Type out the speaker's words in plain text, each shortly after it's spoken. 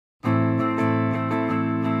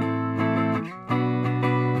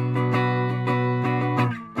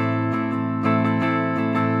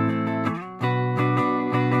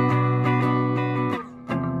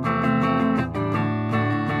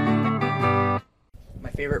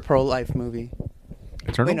favorite pro-life movie.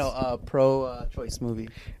 Eternals. Wait, no, pro-choice movie.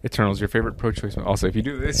 Eternals, your favorite pro-choice movie. Also, if you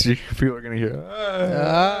do this, people are gonna hear.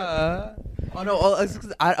 Oh no!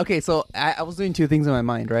 Okay, so I was doing two things in my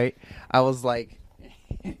mind, right? I was like,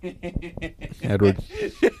 Edward.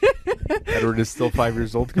 Edward is still 5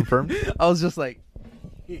 years old. Confirmed. I was just like,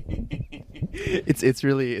 it's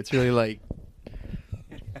really like.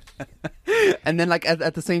 And then like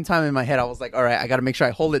at the same time in my head, I was like, all right, I got to make sure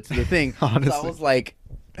I hold it to the thing. Honestly. So I was like,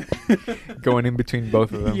 Going in between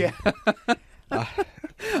both of them. yeah.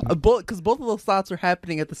 Because both of those thoughts are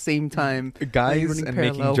happening at the same time. Guys running and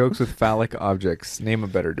parallel. making jokes with phallic objects. Name a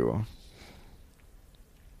better duo.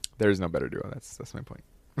 There is no better duo. That's my point.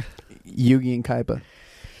 Yugi and Kaiba.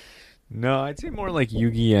 No, I'd say more like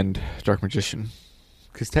Yugi and Dark Magician.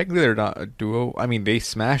 Because technically they're not a duo. I mean, they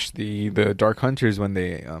smashed the Dark Hunters when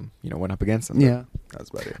they went up against them. Yeah. That's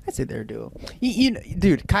about it. I'd say they're a duo.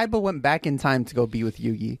 Dude, Kaiba went back in time to go be with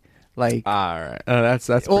Yugi. Like, All right. That's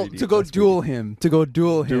well, pretty deep. to go That's duel pretty him. To go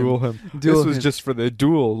duel deep. him. Duel him. Duel This was him. just for the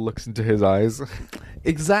duel looks into his eyes.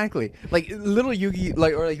 Exactly. Like little Yugi,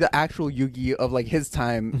 like or like the actual Yugi of like his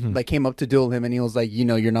time, like came up to duel him, and he was like,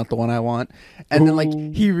 you're not the one I want. And then like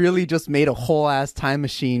Ooh. he really just made a whole ass time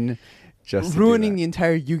machine, Just to ruining do the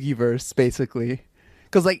entire Yugi verse basically.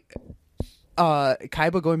 Because like,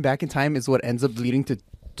 Kaiba going back in time is what ends up leading to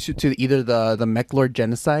either the Mech Lord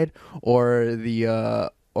genocide or the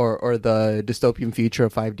or the dystopian future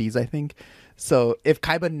of 5Ds, I think. So if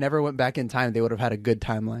Kaiba never went back in time, they would have had a good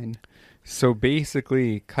timeline. So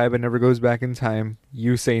basically, Kaiba never goes back in time.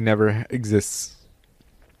 Yusei never exists.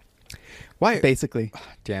 Why? Basically.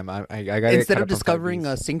 Damn, I gotta Instead get of discovering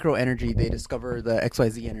synchro energy, they discover the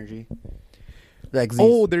XYZ energy. The XZ.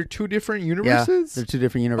 Oh, they're two different yeah, universes? they're two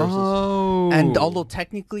different universes. Oh. And although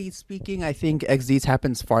technically speaking, I think XZs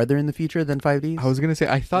happens farther in the future than 5Ds. I was going to say,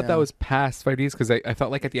 I thought Yeah. that was past 5Ds because I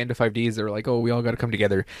thought like at the end of 5Ds, they were like, oh, we all got to come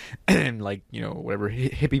together and like, whatever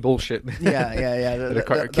hippie bullshit. yeah. that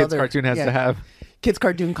a kid's cartoon has to have. Kids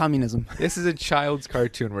cartoon communism. This is a child's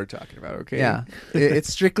cartoon we're talking about, okay? Yeah.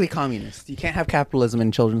 It's strictly communist. You can't have capitalism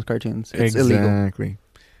in children's cartoons. It's illegal. Exactly.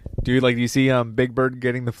 Do you see Big Bird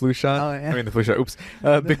getting the flu shot? Oh, yeah. I mean the flu shot. Oops.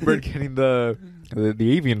 Big Bird getting the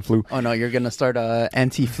avian flu. Oh no, you're gonna start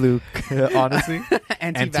anti-flu. Honestly,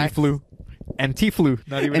 Anti-vax. anti-flu,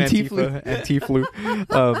 not even Anti-flu. anti-flu.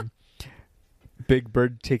 Big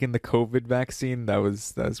Bird taking the COVID vaccine. That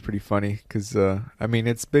was pretty funny because I mean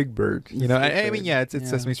it's Big Bird. It's Big I Bird. mean it's Yeah.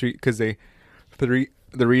 Sesame Street because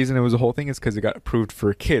the reason it was a whole thing is because it got approved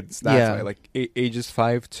for kids. That's Yeah. why, like ages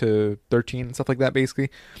 5 to 13 and stuff like that. Basically,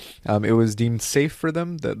 it was deemed safe for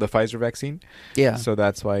them, the Pfizer vaccine. Yeah. So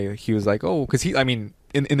that's why he was like, oh, because in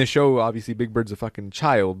the show, obviously Big Bird's a fucking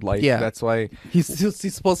child. Like, Yeah. that's why He's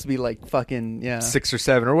supposed to be like fucking 6 or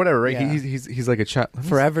 7 or whatever, right? Yeah. He's like a child.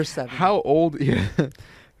 forever 7. How old? Yeah.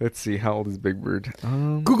 Let's see. How old is Big Bird?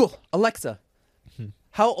 Google, Alexa.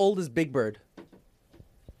 How old is Big Bird?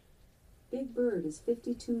 Big Bird is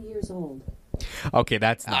 52 years old. Okay,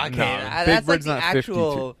 that's not. Okay, no, that's Big like Bird's the not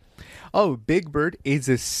actual. 52. Oh, Big Bird is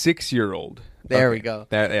a 6-year-old. There we go.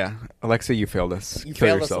 Yeah, Alexa, you failed us. You Kill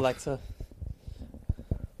failed yourself. us, Alexa.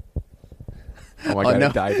 Oh my god, no.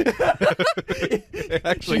 it died.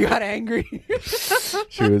 Actually, She got angry.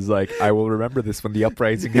 she was like, "I will remember this when the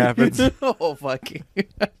uprising happens." Oh fucking.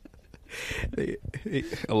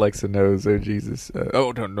 Alexa knows. Oh Jesus.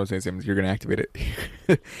 Don't say Sims. You're gonna activate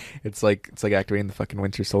it. it's like activating the fucking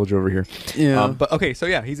Winter Soldier over here. Yeah. But okay, so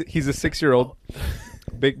yeah, he's a 6-year-old.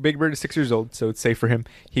 Big Bird is 6 years old, so it's safe for him.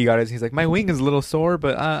 He got his. He's like, my wing is a little sore,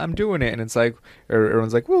 but I'm doing it. And it's like,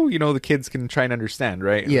 everyone's like, well, the kids can try and understand,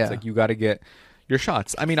 right? And Yeah. It's like you got to get your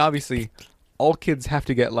shots. I mean, obviously, all kids have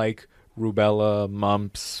to get like rubella,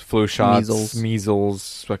 mumps, flu shots,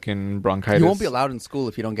 measles, fucking bronchitis. You won't be allowed in school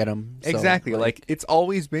if you don't get them. Exactly. Like it's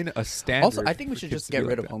always been a standard. Also, I think we for should kids just to get be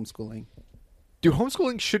rid like of that. homeschooling. Dude,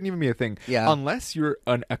 homeschooling shouldn't even be a thing. Yeah. Unless you're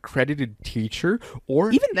an accredited teacher,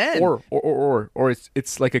 or Even then. or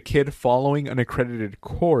it's like a kid following an accredited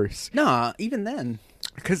course. Nah, even then.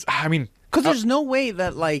 Because I mean, Because there's no way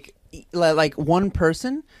that like one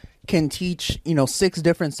person can teach 6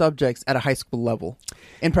 different subjects at a high school level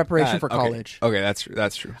in preparation for okay. college. Okay,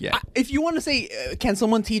 that's true. Yeah. If you want to say, can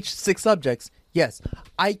someone teach 6 subjects? Yes,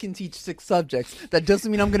 I can teach 6 subjects. That doesn't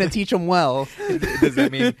mean I'm going to teach them well. Does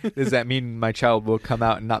that mean my child will come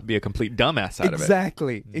out and not be a complete dumbass out of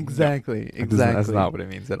it? Exactly. That's not what it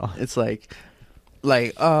means at all. It's like,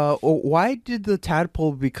 like why did the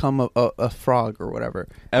tadpole become a frog or whatever?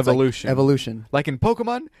 It's like Evolution. evolution. Like in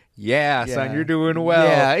Pokemon, yeah, son, Yeah. you're doing well.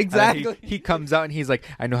 Yeah, And exactly. He comes out and he's like,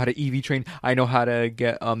 I know how to EV train. I know how to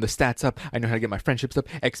get the stats up. I know how to get my friendships up.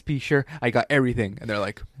 XP share. I got everything. And they're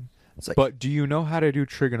like, It's like but do you know how to do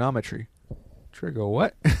trigonometry? Trigger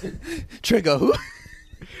what? Trigger who?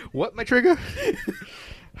 What, my trigger?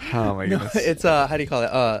 Oh my No, goodness. it's how do you call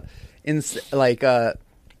it?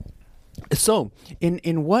 So,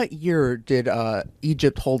 in what year did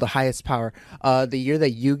Egypt hold the highest power? The year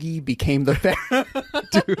that Yugi became the pharaoh.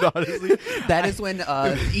 Dude, honestly, That is when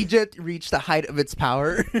Egypt reached the height of its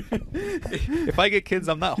power. if I get kids,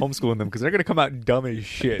 I'm not homeschooling them because they're gonna come out dumb as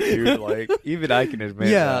shit, dude. Like even I can admit.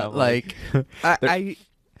 Yeah, that. I'm like I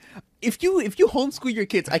if you homeschool your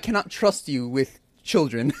kids, I cannot trust you with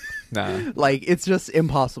children. nah. Like it's just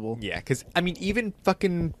impossible. Yeah, because I mean, even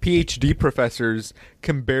fucking PhD professors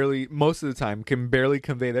can barely, most of the time, can barely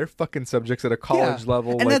convey their fucking subjects at a college Yeah.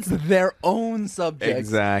 level. and like, that's their own subject.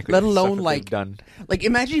 exactly. Let the stuff alone that like they've done. Like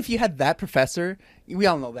imagine if you had that professor. We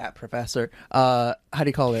all know that professor. How do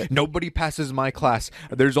you call it? Nobody passes my class.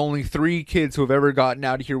 There's only 3 kids who have ever gotten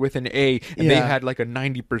out of here with an A, and they Yeah. had like a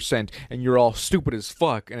 90%, and you're all stupid as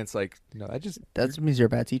fuck. And it's like, that just That means you're a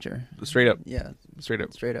bad teacher. straight up. Yeah. Straight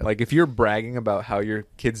up. Straight up. Like if you're bragging about how your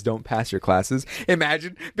kids don't pass your classes,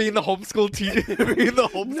 imagine being the homeschool teacher, being the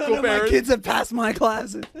homeschool None of my parent. kids have passed my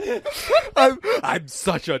classes. I'm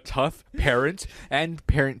such a tough parent and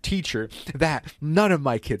parent teacher that none of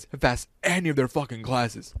my kids have passed any of their fucking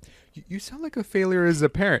classes. You sound like a failure as a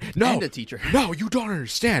parent. No, And a teacher. No, you don't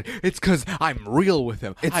understand. It's because I'm real with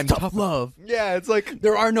him. It's I'm tough love. Yeah, it's like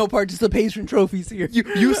There are no participation trophies here.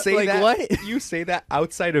 you say like, that. what? You say that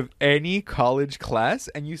outside of any college class,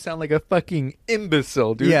 and you sound like a fucking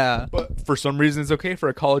imbecile, dude. Yeah. But for some reason, it's okay for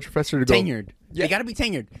a college professor to go Tenured. Yeah. They gotta be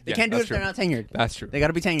tenured. They Yeah, can't do it that's if they're true. not tenured. That's true. They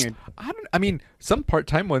gotta be tenured. I mean, some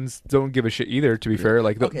part-time ones don't give a shit either. To be fair,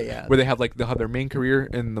 like Okay, yeah. where they'll have their main career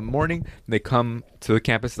in the morning. And they come to the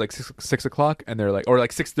campus at like 6 o'clock, and they're like, or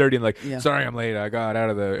like 6:30, and like, Yeah. sorry, I'm late. I got out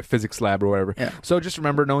of the physics lab or whatever. Yeah. So just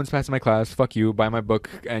remember, no one's passing my class. Fuck you. Buy my book,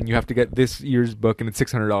 and you have to get this year's book, and it's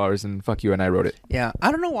 $600. And fuck you, and I wrote it. Yeah,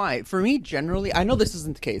 I don't know why. For me, generally, I know this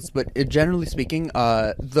isn't the case, but generally speaking,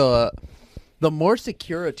 the more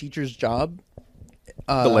secure a teacher's job,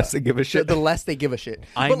 The less they give a shit. The less they give a shit.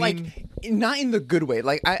 I but mean- like, not in the good way.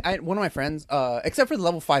 Like I one of my friends, except for the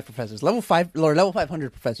level 5 professors, level 500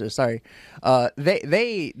 professors. Sorry,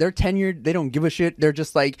 they're tenured. They don't give a shit. They're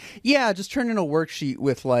just like, yeah, just turn in a worksheet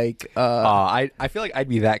with like, I feel like I'd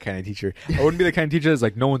be that kind of teacher. I wouldn't be the kind of teacher that's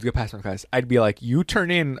like, no one's gonna pass my class. I'd be like, you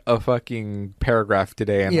turn in a fucking paragraph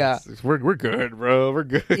today, and Yeah. we're good, bro. We're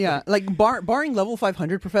good. yeah, like barring level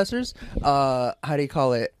 500 professors, how do you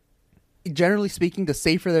call it? Generally speaking, the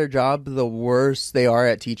safer their job, the worse they are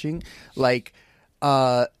at teaching. Like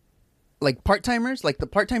part-timers, like the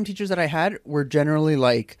part-time teachers that I had were generally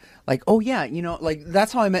like, oh yeah, like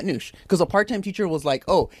that's how I met Noosh. Because a part-time teacher was like,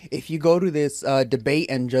 oh, if you go to this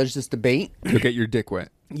debate and judge this debate, You'll get your dick wet.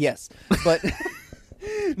 yes, but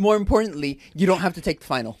more importantly, you don't have to take the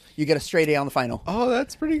final. You get a straight A on the final. Oh,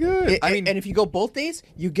 that's pretty good. I mean, and if you go both days,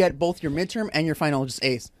 you get both your midterm and your final just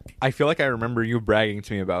A's. I feel like I remember you bragging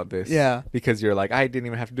to me about this. Yeah. Because you're like, I didn't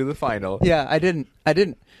even have to do the final. Yeah, I didn't.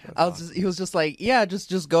 He was just like, yeah,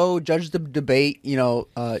 just go judge the debate. Do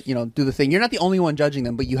the thing. You're not the only one judging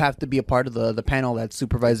them, but you have to be a part of the panel that's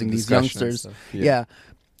supervising these Discussion and youngsters. stuff, Yeah. yeah.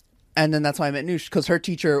 And then that's why I met Noosh, because her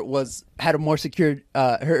teacher had a more secure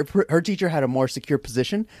her teacher had a more secure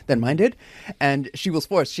position than mine did, and she was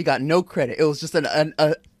forced. She got no credit. It was just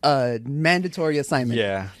a mandatory assignment.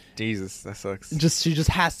 Yeah. Jesus, that sucks. She just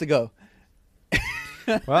has to go.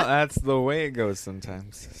 Well, that's the way it goes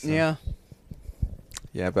sometimes. So. Yeah.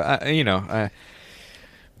 Yeah, but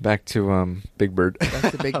back to Big Bird.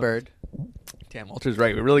 That's the Big Bird. Damn, Walter's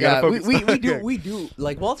right. We really Yeah, gotta focus. we do.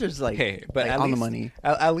 Like Walter's like, Hey, but like at on least, the money.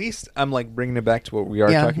 At least I'm like bringing it back to what we are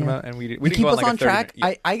Yeah, talking yeah. about, and we You didn't keep go us like on a 30 track.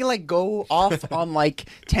 minute- I like go off on like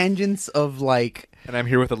tangents of like and I'm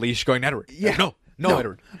here with a leash going, Edward. Yeah. No, No.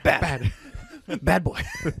 Edward. Bad. bad boy,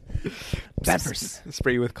 bad person.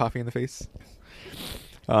 Spray you with coffee in the face.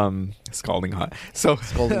 Scalding hot. So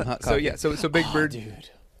Scalding hot So coffee. yeah. So Big Oh, Bird. dude.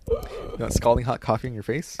 You want scalding hot coffee in your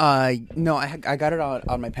face? No, I got it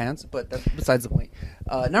on my pants, but that's besides the point.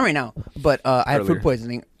 Not right now, but I had Earlier. food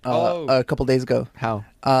poisoning Oh. a couple days ago. How?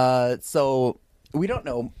 So we don't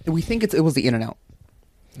know. We think it was the In-N-Out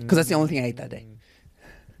because that's the only thing I ate that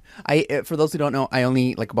day. For those who don't know, I only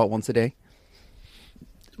eat like about once a day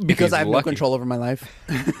because he's I have no lucky. control over my life.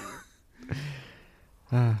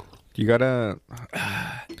 You gotta.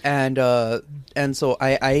 And so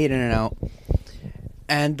I ate In-N-Out,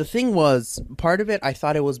 And the thing was, part of it, I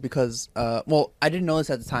thought it was because, well, I didn't know this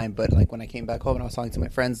at the time, but like when I came back home and I was talking to my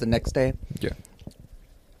friends the next day, Yeah.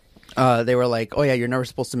 they were like, "Oh yeah, you're never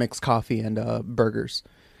supposed to mix coffee and burgers.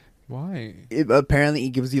 Why? Apparently, it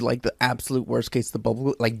gives you like the absolute worst case, the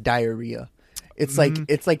bubble, like diarrhea. It's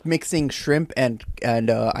like mixing shrimp and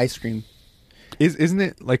ice cream. Isn't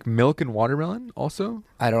it like milk and watermelon also?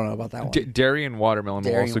 I don't know about that one. Dairy and watermelon will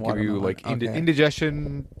Dairy also and give you watermelon, like okay.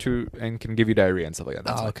 indigestion and can give you diarrhea and stuff like that.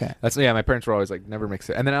 That's Oh, why. okay. That's my parents were always like never mix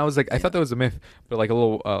it. And then I was like I thought that was a myth, but like a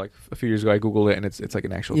little like a few years ago I googled it and it's like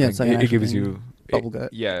an actual Yeah, thing. it's like an it actual gives thing. you Bubble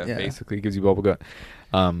gut. Yeah, Yeah. basically it gives you bubble gut.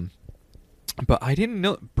 But I didn't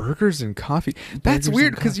know burgers and coffee. That's Burgers weird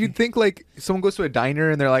and because you'd coffee. think like someone goes to a diner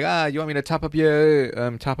and they're like, you want me to top up your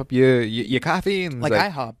coffee? And it's Like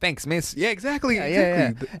IHOP. Thanks, miss. Yeah, exactly. Yeah,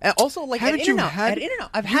 exactly. yeah. And also, like Haven't at you In-N-Out, had- at In-N-Out,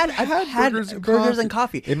 I've You've had burgers and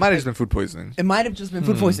coffee. It might have just been food poisoning. It might have just been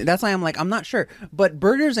food poisoning. That's why I'm like, I'm not sure. But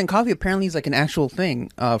burgers and coffee apparently is like an actual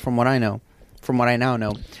thing, from what I know, from what I now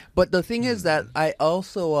know. But the thing is that I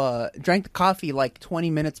also drank the coffee like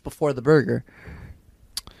 20 minutes before the burger,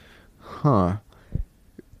 Huh.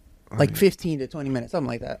 like 15 to 20 minutes, something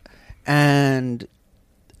like that. And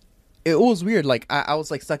it was weird. Like I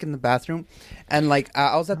was like stuck in the bathroom, and like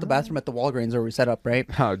I was at the bathroom at the Walgreens where we set up, right?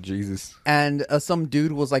 Oh, Jesus. And some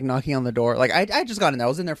dude was like knocking on the door. Like I just got in there. I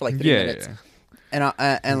was in there for like 3 Yeah, minutes.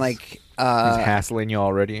 yeah. And like He's hassling you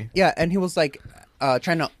already. yeah, and he was like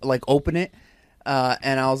trying to like open it,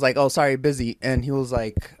 and I was like, "Oh, sorry, busy." And he was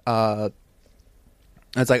like, "I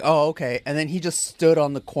was like, oh, okay." And then he just stood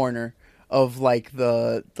on the corner of like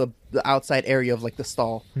the outside area of like the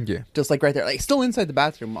stall, Yeah. just like right there, like still inside the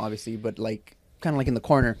bathroom, obviously, but like kind of like in the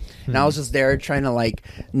corner. And I was just there trying to like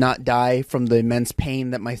not die from the immense pain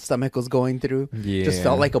that my stomach was going through. Just Yeah.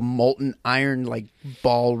 felt like a molten iron like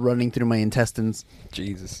ball running through my intestines.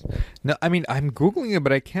 Jesus. No, I mean, I'm Googling it,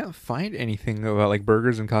 but I can't find anything about like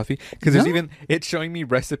burgers and coffee because there's No? even, it's showing me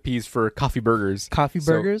recipes for coffee burgers. Coffee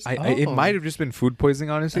So burgers? it Oh. might have just been food poisoning,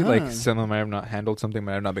 honestly. Ah. Like some of them might have not handled something,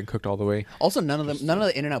 might have not been cooked all the way. Also, none of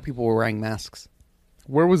the In-N-Out people were wearing masks.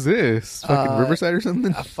 Where was this? Fucking Riverside or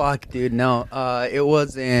something? Fuck, dude, no. It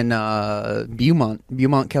was in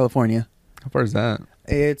Beaumont, California. How far is that?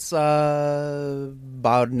 It's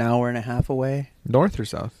about an hour and a half away. North or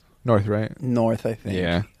south? North, right? North, I think.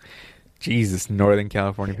 Yeah. Jesus, Northern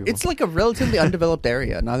California people. It's like a relatively undeveloped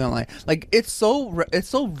area. Not gonna lie, like it's so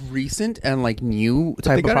recent and like new But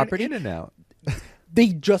type they of got property. an In-N-Out. They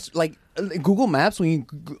just like Google Maps when you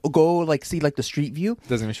go like see like the street view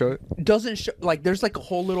Doesn't even show it. doesn't show like there's like a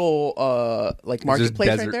whole little like just marketplace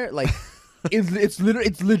right desert. there. Like it's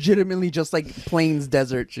legitimately just like plains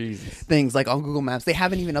desert Jesus. things like on Google Maps. They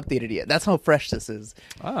haven't even updated it yet. That's how fresh this is.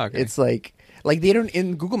 Ah, okay. It's like they don't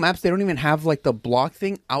in Google Maps they don't even have like the block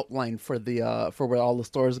thing outlined for the for where all the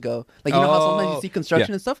stores go. Like you know how sometimes you Oh, see construction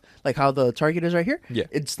yeah. and stuff, like how the Target is right here. Yeah.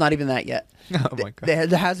 It's not even that yet. Oh my God.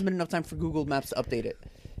 There hasn't been enough time for Google Maps to update it.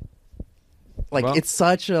 Like Well- it's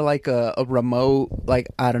such a like a remote like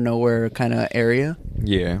out of nowhere kind of area.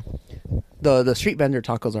 Yeah. The street vendor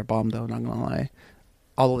tacos are bomb though. Not gonna lie,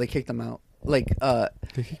 although they kicked them out. Like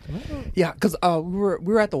yeah, because we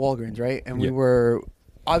were at the Walgreens, right? And we Yeah. were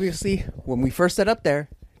obviously when we first set up there,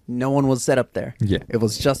 no one was set up there. Yeah. It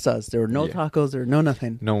was just us. There were no Yeah. tacos. There were no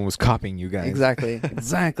nothing. No one was copying you guys. Exactly.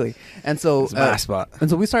 Exactly. And so It's my spot. And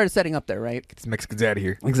so we started setting up there, right? Get these Mexicans out of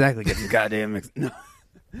here. Exactly. Get these goddamn no.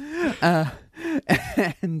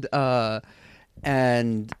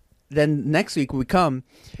 And then next week we come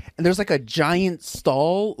and there's like a giant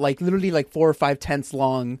stall, like literally like 4 or 5 tents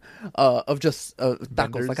long, of just tacos,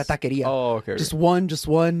 Vendors? like a taqueria. Oh, okay. Just one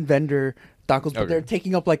vendor tacos, but Okay. they're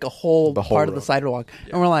taking up like a whole The whole part of the road. sidewalk.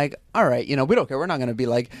 Yeah. And we're like, all right, we don't care. We're not gonna be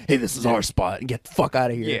like, hey, this is our spot and get the fuck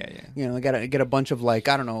out of here. Yeah, yeah. You know, gotta get a bunch of like,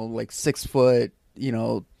 I don't know, like 6 foot,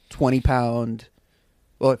 20-pound,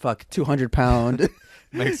 200-pound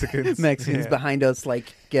Mexicans. Mexicans Yeah. behind us,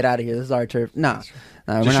 like, get out of here. This is our turf. Nah,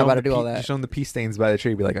 we're Just not show about to them do the all pea- that. Just show them the pea stains by the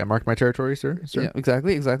tree. Be like, I marked my territory, sir. Yeah,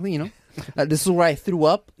 exactly. This is where I threw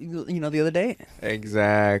up, the other day.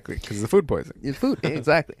 Exactly. Because the food poisoning. It's food.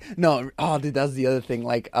 Exactly. No, oh, dude, that's the other thing.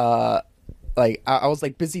 Like, I was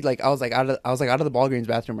like busy. Like, I was like out of the Walgreens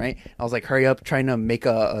bathroom, right? I was like, hurry up, trying to make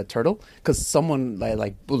a turtle because someone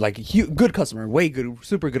good customer, way good,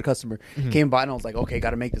 super good customer came by, and I was like, okay,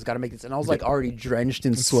 gotta make this, and I was like already drenched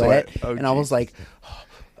in sweat, Oh, and I was like,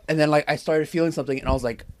 and then like I started feeling something, and I was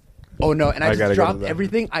like, oh no, and I I gotta just go to dropped the bathroom.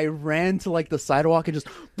 everything. I ran to like the sidewalk and just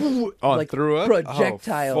like threw up?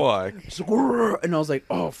 projectile. Oh, fuck. Just, and I was like,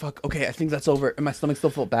 oh fuck, okay, I think that's over. And my stomach still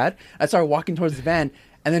felt bad. I started walking towards the van,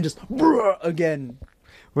 and then just again.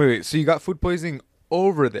 Wait. So you got food poisoning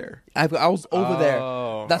over there. I was over there.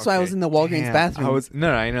 That's why I was in the Walgreens Damn. bathroom.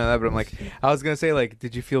 I know that, but I'm like, I was gonna say like,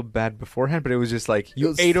 did you feel bad beforehand? But it was just like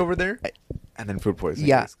you ate over there, and then food poisoning.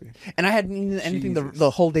 Yeah, basically. and I hadn't eaten anything Jesus. the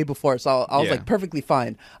whole day before, so I was Yeah. like perfectly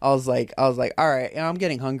fine. I was like, all right, I'm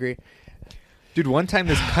getting hungry. Dude, one time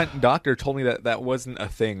this cunt doctor told me that wasn't a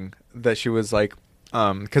thing. That she was like,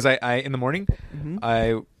 because I in the morning,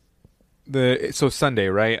 so Sunday,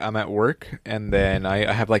 right? I'm at work, and then I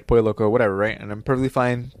have like Pollo Loco, whatever, right? And I'm perfectly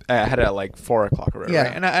fine. I had it at like 4:00 or whatever, Yeah.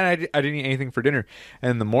 right? And I didn't eat anything for dinner.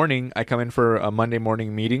 And in the morning, I come in for a Monday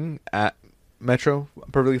morning meeting at Metro.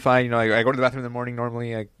 I'm perfectly fine. You know, I go to the bathroom in the morning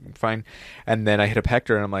normally. I'm fine. And then I hit up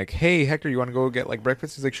Hector, and I'm like, hey, Hector, you want to go get like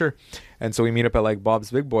breakfast? He's like, sure. And so we meet up at like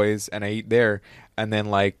Bob's Big Boys, and I eat there. And then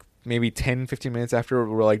like maybe 10-15 minutes after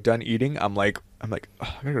we're like done eating, I'm like, oh, I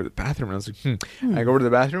gotta go to the bathroom. And I was like, I go over to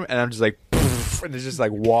the bathroom, and I'm just like, and there's just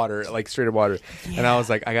like water, like straight up water. And I was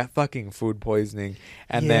like, I got fucking food poisoning.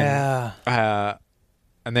 And then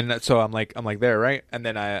so I'm like there, right? And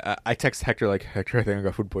then I text Hector like, Hector, I think I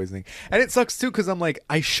got food poisoning. And it sucks too, because I'm like,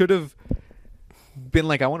 I should have been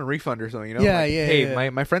like, I want a refund or something, you know? Yeah, like, yeah, hey, yeah.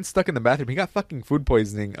 my friend's stuck in the bathroom. He got fucking food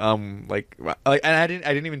poisoning. And I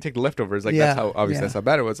didn't even take the leftovers. Like that's how obviously that's how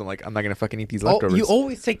bad it was. I'm like, I'm not gonna fucking eat these leftovers. You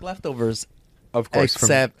always take leftovers, of course,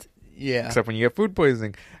 except when you get food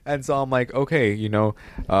poisoning. And so I'm like, okay, you know,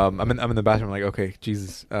 I'm in the bathroom, like, okay,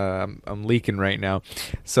 Jesus, I'm leaking right now.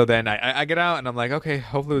 So then I get out, and I'm like, okay,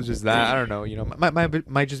 hopefully it was just that. I don't know, you know,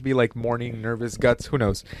 might just be like morning nervous guts, who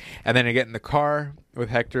knows. And then I get in the car with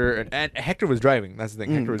Hector, and Hector was driving. That's the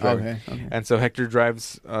thing, Hector was driving. Okay. And so Hector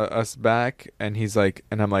drives us back, and he's like,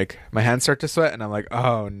 and I'm like, my hands start to sweat, and I'm like,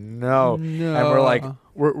 oh no. And we're like,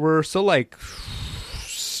 we're still like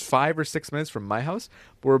 5 or 6 minutes from my house,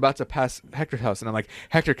 but we're about to pass Hector's house, and I'm like,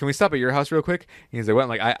 Hector, can we stop at your house real quick? And he's like, what? I'm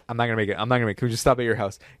like, I'm not gonna make it. Can we just stop at your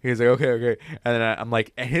house? He's like, okay. And then I'm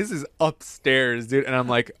like, and his is upstairs, dude. And I'm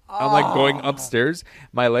like going upstairs.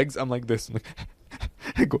 My legs, I'm like this. I'm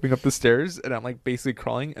like going up the stairs, and I'm like basically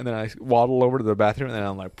crawling, and then I waddle over to the bathroom, and then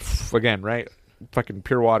I'm like, again, right? Fucking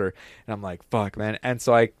pure water. And I'm like, fuck, man. And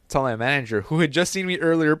so I tell my manager, who had just seen me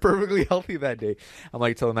earlier perfectly healthy that day, I'm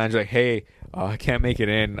like, tell the manager, like, hey, I can't make it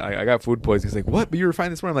in. I got food poisoning. He's like, what? But you were fine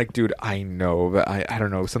this morning. I'm like, dude, I know, but I don't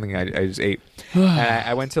know, something I just ate. And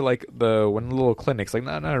I went to like one of the little clinics, like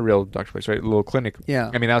not a real doctor place, right? A little clinic. Yeah.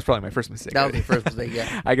 I mean, that was probably my first mistake. That was your first mistake,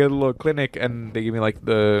 yeah. I go to a little clinic, and they give me like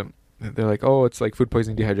they're like, oh, it's like food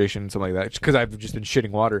poisoning, dehydration, something like that, because I've just been shitting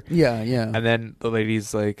water. Yeah. And then the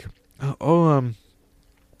lady's like, yeah,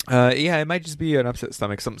 it might just be an upset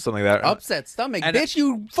stomach, something like that. Upset stomach, And bitch!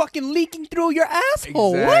 You fucking leaking through your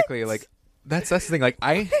asshole. Exactly. What? Like that's the thing. Like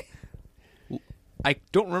I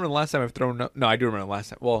don't remember the last time I've thrown up. No, I do remember the last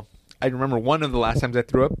time. Well, I remember one of the last times I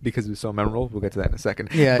threw up because it was so memorable. We'll get to that in a second.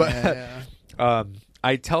 Yeah. But,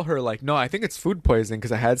 I tell her like, no, I think it's food poisoning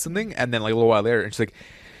because I had something, and then like a little while later, and she's like,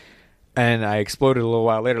 and I exploded a little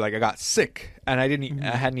while later. Like I got sick, and I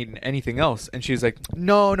hadn't eaten anything else. And she's like,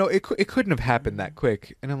 no, it couldn't have happened that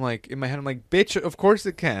quick. And I'm like, in my head, I'm like, bitch, of course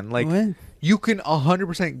it can. Like What? you can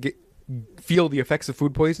 100% feel the effects of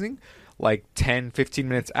food poisoning like 10-15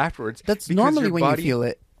 minutes afterwards. That's because normally your when body- you feel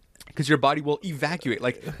it. because your body will evacuate.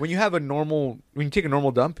 Like when you take a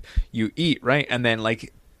normal dump, you eat, right? And then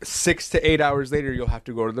like 6 to 8 hours later, you'll have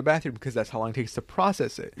to go to the bathroom because that's how long it takes to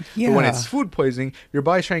process it. But when Yeah. it's food poisoning, your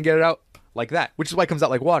body's trying to get it out like that, which is why it comes out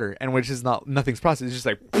like water, and which is nothing's processed. It's just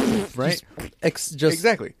like, right? Just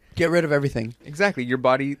Exactly. get rid of everything. Exactly. Your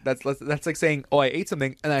body, that's like saying, oh, I ate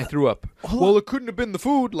something and I threw up. Hold Well, on. it couldn't have been the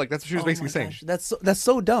food. Like that's what she was basically saying. Gosh, that's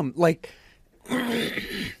so dumb. Like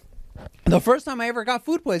the first time I ever got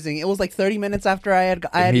food poisoning, it was like 30 minutes after I had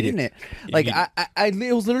Immediate. eaten it. Like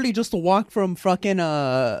it was literally just a walk from fucking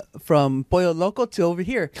from Pollo Loco to over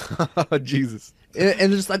here, Jesus.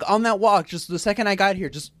 and just like on that walk, just the second I got here,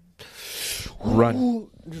 just Run.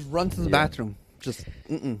 just run to the bathroom. Just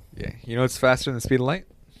Yeah. You know it's faster than the speed of light?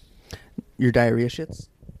 your diarrhea shits.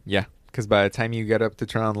 Yeah. Because by the time you get up to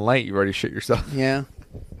turn on the light, you already shit yourself. Yeah.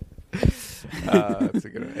 That's a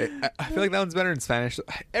good one. I feel like that one's better in Spanish.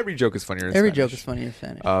 Every joke is funnier in Every Spanish. joke is funny in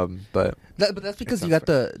Spanish. But But that's because you sounds got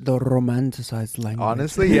the romanticized language.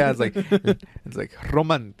 honestly, yeah, it's like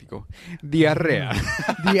romantico. Diarrhea.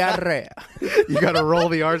 Diarrhea. You gotta roll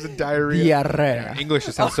the R's in diarrhea. Diarrhea. English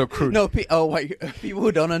just sounds so crude. No, wait, people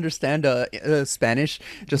who don't understand Spanish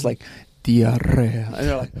just like diarrhea, and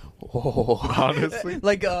they're like, oh, Honestly.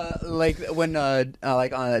 like when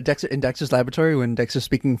like on Dexter's laboratory when Dexter's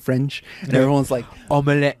speaking French, and everyone's like,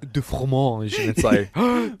 Omelette de fromage, and it's like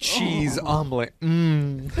cheese omelette.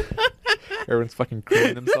 Everyone's fucking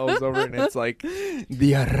creaming themselves over it, and it's like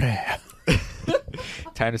diarrhea.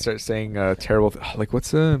 Time to start saying terrible. Like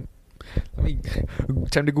what's time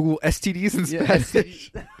to Google STDs in Yeah,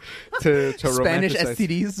 Spanish. to Spanish romanticize.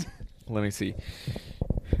 STDs. Let me see.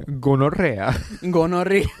 Gonorrhea.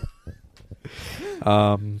 Gonorrhea.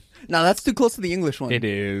 Um, No, that's too close to the English one. it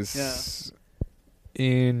is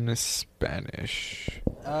in Spanish.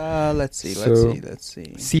 Let's see. So- Let's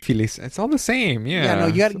see. Syphilis. It's all the same. Yeah. Yeah, no,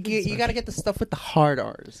 you gotta Something get, you Spanish. gotta get the stuff with the hard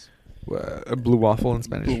R's. A blue waffle in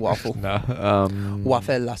Spanish. Blue waffle. No.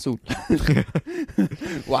 Waffle azul.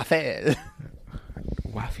 Waffle.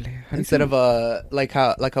 Waffle. Instead of like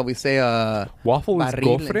how we say waffle is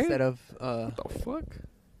barril gofre. instead of What the fuck?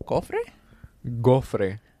 gofre.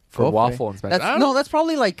 Gofre for Gofre. waffle in Spanish. I That's, don't no, that's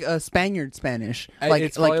probably like Spaniard Spanish. Like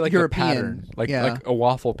it's probably like European. a pattern, like yeah. like a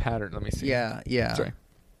waffle pattern. Let me see. Yeah, yeah. Sorry.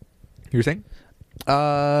 You were saying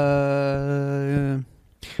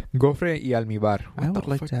gofre y almíbar. I What would the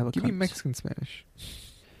like fuck? to have a Give me cunt. Mexican Spanish.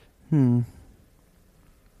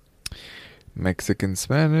 Mexican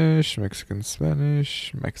Spanish. Mexican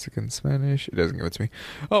Spanish. Mexican Spanish. It doesn't give it to me.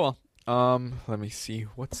 Oh well. Let me see.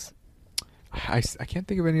 What's I can't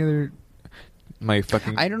think of any other. My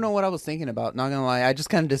fucking I don't know what I was thinking about. Not gonna lie, I just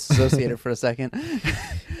kind of disassociated for a second.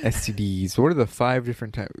 STDs. What are the 5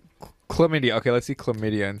 different types? Chlamydia. Okay, let's see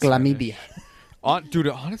chlamydia. In Chlamydia, Dude,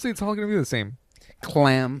 honestly, it's all gonna be the same.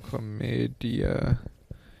 clam. Chlamydia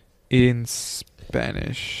in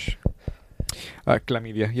Spanish.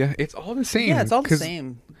 Chlamydia. Yeah, it's all the same. Yeah, it's all the 'cause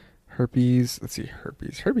same. Herpes. Let's see.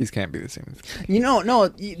 Herpes can't be the same. You know, no,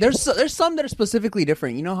 there's some that are specifically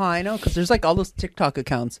different. You know how I know? Because there's like all those TikTok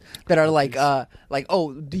accounts that are like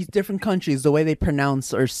oh, these different countries, the way they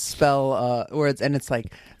pronounce or spell words, and it's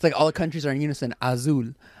like all the countries are in unison.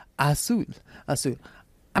 Azul, azul, azul.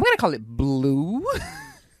 I'm gonna call it blue.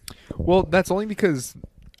 Well, that's only because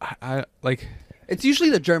I like. It's usually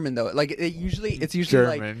the German though. Like it's usually German,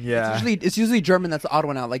 like yeah. it's usually German that's the odd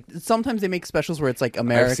one out. Like sometimes they make specials where it's like seen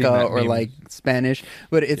America that or meme. like Spanish,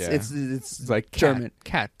 but it's Yeah. it's It's like German.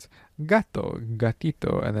 cat, gato,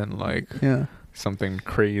 gatito, and then like Yeah, something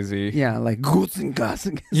crazy. yeah, like Gutzen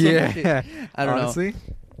Gassen. Yeah. I don't know. Honestly,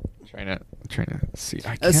 trying to see.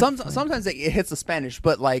 I can't Sometimes it hits the Spanish,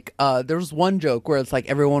 but like there was one joke where it's like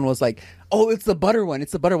everyone was like, "Oh, it's the butter one.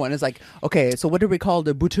 It's the butter one." It's like, okay, so what do we call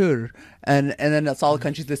the butter? And then that's all the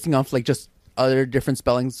countries listing off like just other different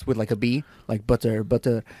spellings with like a B, like butter,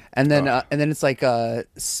 and then it's like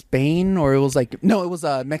Spain, or it was like no, it was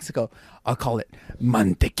Mexico. I'll call it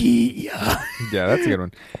mantequilla. Yeah, that's a good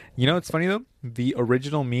one. You know, it's funny though. The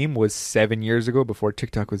original meme was 7 years ago, before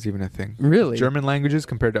TikTok was even a thing. Really? German languages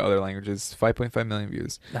compared to other languages, 5.5 million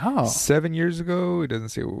views. Oh, 7 years ago, it doesn't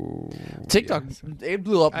say. TikTok, it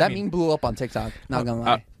blew up. I That mean- meme blew up on TikTok. Not gonna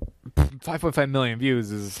lie. 5.5 million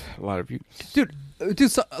views is a lot of views. Dude,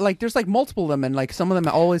 so, like there's like multiple of them, and like some of them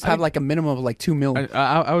always have like a minimum of like 2 million.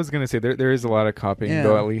 I was gonna say there is a lot of copying Yeah.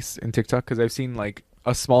 though, at least in TikTok, because I've seen like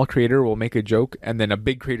a small creator will make a joke and then a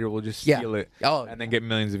big creator will just Yeah. steal it Oh, and then get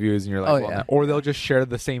millions of views, and you're like, Oh, well, yeah. or they'll just share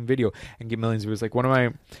the same video and get millions of views. Like one of my,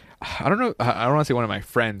 I don't know, I don't want to say one of my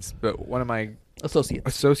friends, but one of my associates.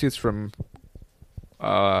 associates from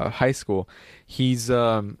high school. He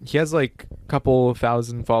has like a couple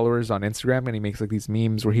thousand followers on Instagram, and he makes like these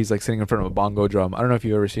memes where he's like sitting in front of a bongo drum. I don't know if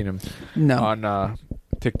you've ever seen him No. on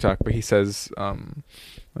TikTok, but he says, let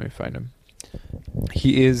me find him.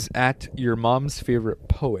 He is at your mom's favorite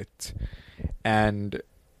poet, and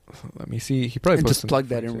let me see. He probably And posted just some plug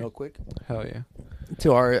that in photos. real quick Hell yeah.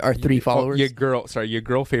 to our 3 followers. Your girl, sorry, your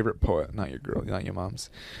girl favorite poet, not your girl, not your mom's.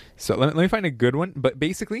 So let me find a good one. But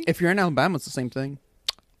basically, If you're in Alabama, it's the same thing.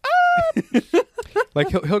 like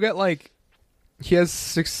he'll get like, he has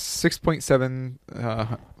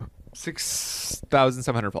 6.7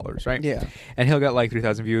 6,700 followers, right? Yeah. And he'll get like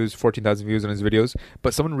 3,000 views, 14,000 views on his videos.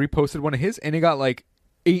 But someone reposted one of his, and it got like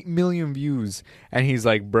 8 million views. And he's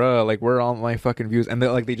like, bruh, like, where are all my fucking views? And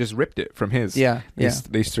they just ripped it from his. Yeah. They, Yeah.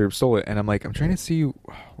 they sort of stole it. And I'm like, I'm trying to see,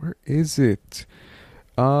 where is it?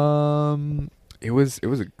 It was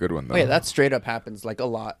a good one though. Oh, yeah, that straight up happens like a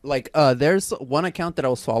lot. Like there's one account that I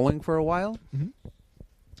was following for a while. Mhm.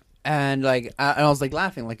 And like I was like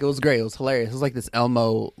laughing, like it was great, it was hilarious. It was like this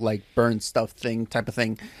Elmo like burn stuff thing type of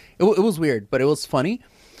thing. It was weird, but it was funny.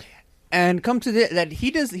 And come to that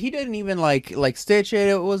he didn't even like stitch it.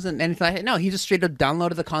 It wasn't anything like that. No, he just straight up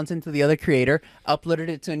downloaded the content to the other creator, uploaded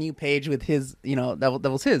it to a new page with his, that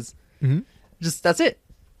was his. Mhm. Just that's it.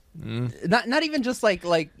 Mm. Not even just like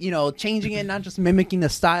changing it, not just mimicking the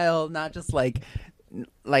style, not just like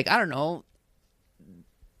I don't know,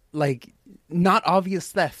 like not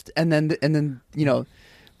obvious theft, and then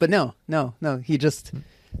but no, he just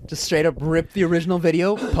straight up ripped the original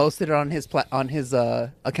video, posted it on his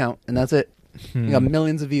account, and that's it. He got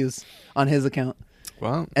millions of views on his account,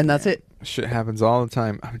 Well, and that's it. shit happens all the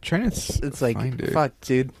time. I'm trying to. It's like find it. fuck,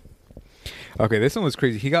 dude. Okay, this one was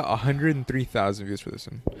crazy. He got 103,000 views for this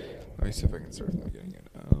one. Let me see if I can start from the beginning.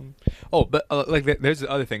 There's the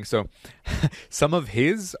other thing. So, some of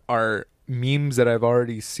his are memes that I've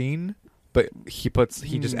already seen, but he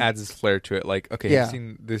just adds his flair to it. Like, okay, have you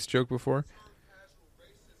seen this joke before?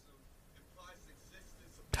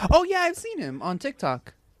 Oh yeah, I've seen him on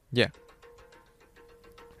TikTok. Yeah.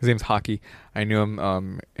 His name's Hockey. I knew him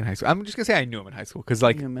in high school. I'm just gonna say I knew him in high school because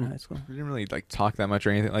like Knew him in high school. we didn't really like talk that much or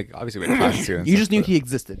anything. Like obviously we had classes here. And You stuff, just knew but- he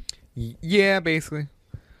existed. Yeah, basically.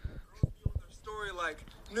 Story like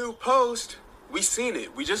new post. We seen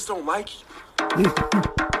it. We just don't like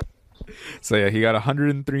it. So yeah, he got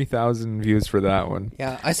 103,000 views for that one.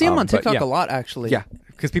 Yeah, I see him on but TikTok yeah. a lot actually. Yeah,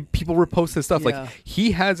 because people repost his stuff. Yeah. Like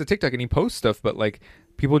he has a TikTok and he posts stuff, but like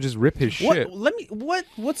people just rip his shit.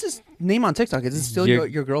 What's his name on TikTok? Is it still Yeah,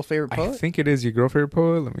 your girl favorite I poet? think it is your girl favorite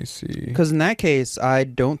poet. Let me see. Because in that case, I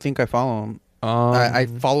don't think I follow him. I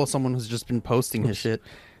follow someone who's just been posting his shit.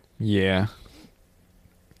 Yeah.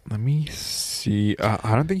 Let me see.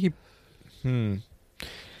 I don't think he.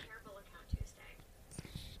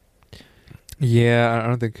 Yeah, I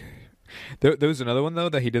don't think. There was another one though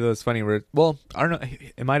that he did that was funny. Where I don't know.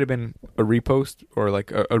 It might have been a repost or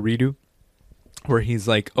like a redo, where he's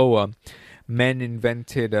like, men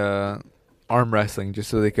invented arm wrestling just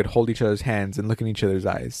so they could hold each other's hands and look in each other's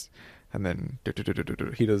eyes, and then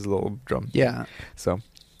he does a little drum. Yeah. So,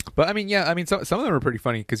 but I mean, some of them are pretty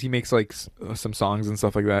funny because he makes like some songs and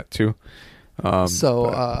stuff like that too. I just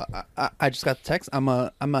got the text. I'm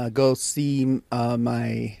gonna go see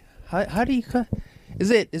my. How do you?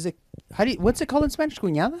 Is it? What's it called in Spanish?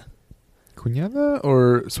 Cuñada? Cuñada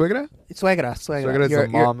or suegra? Suegra. Suegra is the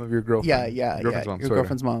mom of your girlfriend. Yeah. Your girlfriend's mom. Your Suegra.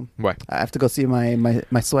 girlfriend's mom. Why? I have to go see my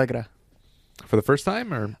suegra. For the first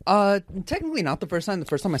time or? Technically not the first time. The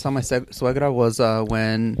first time I saw my suegra was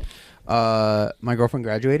when my girlfriend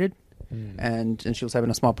graduated, and she was having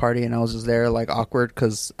a small party, and I was just there like awkward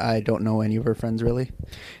because I don't know any of her friends really.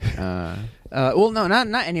 Well, no,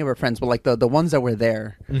 not any of her friends, but like the ones that were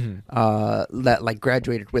there that like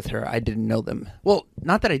graduated with her. I didn't know them. Well,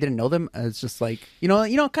 not that I didn't know them. It's just like you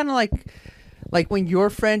know, kind of like when your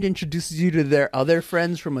friend introduces you to their other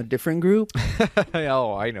friends from a different group.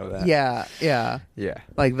 Oh, I know that. Yeah,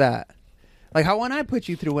 like that. Like how when I put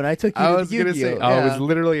you through when I took you to the Yu-Gi-Oh. I was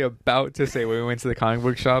literally about to say when we went to the comic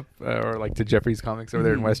book shop or like to Jeffrey's Comics over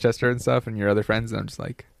there in Westchester and stuff, and your other friends, and I'm just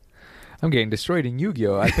like, I'm getting destroyed in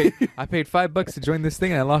Yu-Gi-Oh. I paid $5 to join this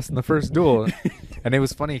thing and I lost in the first duel. And it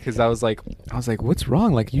was funny because I was like, what's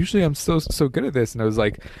wrong? Like usually I'm so good at this, and I was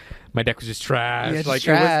like, my deck was just trash. Yeah, it's like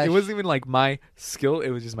trash. It wasn't even like my skill. It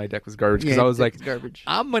was just my deck was garbage because Yeah, I was like, garbage.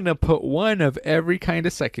 I'm gonna put one of every kind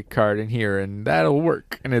of psychic card in here and that'll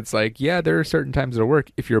work. And it's like, yeah, there are certain times it'll work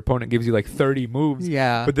if your opponent gives you like 30 moves.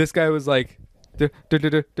 Yeah. But this guy was like,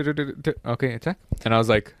 okay, attack, and I was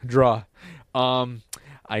like, draw.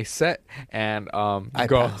 I set and I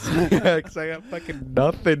go pass. because I got fucking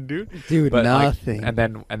nothing, dude. Dude, But, like, nothing. and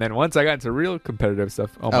then once I got into real competitive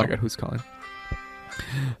stuff, oh my god, who's calling?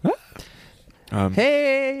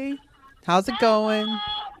 Hey, how's it going?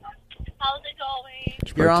 How's it going?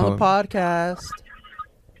 You're on the pod. podcast.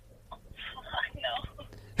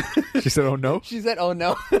 No. She said, "Oh no." She said, "Oh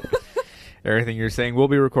no." Everything you're saying will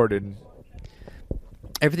be recorded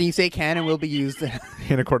Everything you say can and will be used.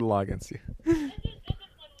 in a court of law against you. This is when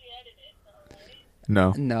we edit it, though, right?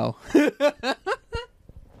 No. No. I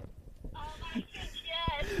said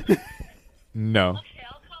yes. No. Okay,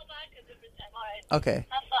 I'll call back because if it's alright. Okay.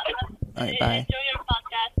 Have fun. All right, bye. Enjoy your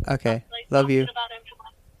podcast. Okay. Like, Love talk you. good about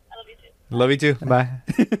everyone. I love you too. Love you too. Bye.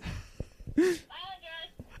 Bye,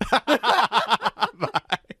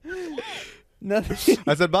 Andres. Nothing.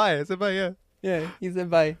 I said bye. Yeah. Yeah, he said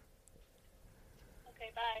bye.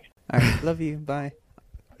 Okay, bye. All right, love you. Bye.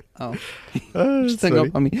 Oh, That's just hung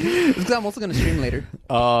up funny. on me. It's because I'm also gonna stream later.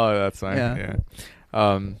 Oh, that's fine. Yeah. Yeah.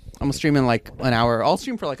 I'm gonna stream in like an hour. I'll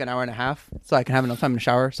stream for like an hour and a half, so I can have enough time to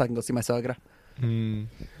shower, so I can go see my suegra.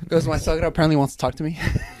 Because my suegra apparently wants to talk to me.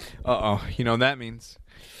 You know what that means?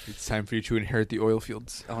 It's time for you to inherit the oil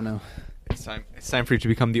fields. Oh no. It's time for you to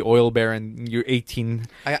become the oil baron your I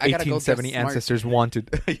gotta go dress 1870 smart. ancestors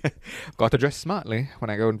wanted. Got to dress smartly when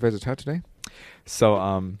I go and visit her today. So,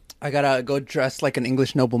 I gotta go dressed like an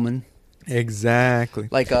English nobleman. exactly.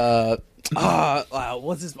 Like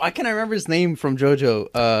what's his? Why can't I remember his name from JoJo?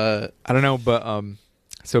 I don't know, but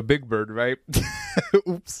So Big Bird, right?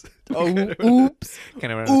 Oops. Oh, oops.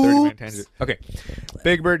 Kind of went on a 30-minute Oops. tangent. Okay.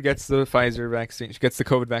 Big Bird gets the Pfizer vaccine. She gets the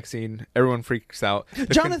COVID vaccine. Everyone freaks out.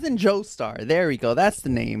 Jonathan Joestar. There we go. That's the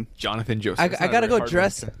name. Jonathan Joestar. I It's not a gotta very go hard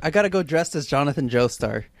dress. one to say. I gotta go dressed as Jonathan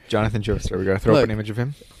Joestar. Jonathan Joestar. We gotta throw up Look. an image of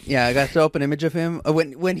him. Yeah, I gotta throw up an image of him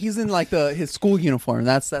when he's in like his school uniform.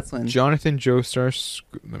 That's when. Jonathan Joestar.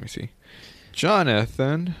 Let me see.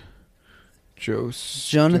 Jonathan Joestar.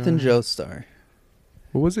 Jonathan Joestar.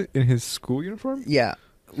 What was it? In his school uniform? Yeah.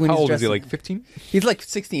 When How he's old is he? dressed- Like 15? He's like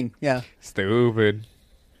 16. Yeah. Stupid.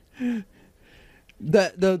 I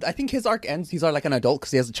think his arc ends. He's like an adult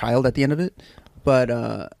because he has a child at the end of it.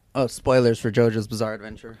 But spoilers for JoJo's Bizarre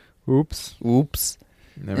Adventure. Oops. Oops.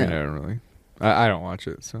 I mean, Yeah. I don't really. I don't watch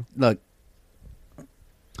it, so. Look.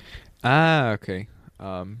 Okay.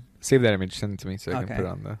 Save that image. Send it to me so I Okay. can put it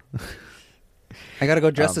on the. I gotta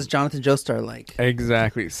go dressed as Jonathan Joestar. Like,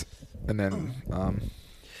 Exactly. And then,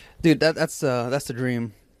 dude, that's the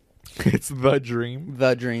dream. it's the dream.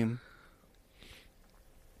 The dream.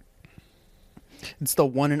 It's the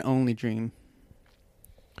one and only dream.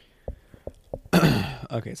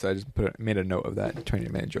 Okay, so I just made a note of that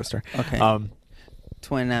 20-minute Joestar. Okay.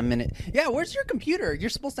 29 minute. Yeah, where's your computer? You're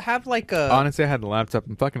supposed to have like a. Honestly, I had the laptop.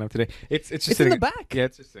 I'm fucking up today. It's just It's in sitting the back. Yeah,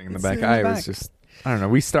 it's just sitting in the It's back. in the I back. was just, I don't know.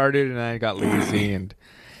 We started and I got lazy and,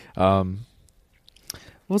 What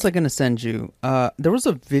was I gonna send you? There was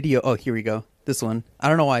a video. Oh, here we go. This one. I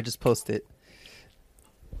don't know why I just posted it.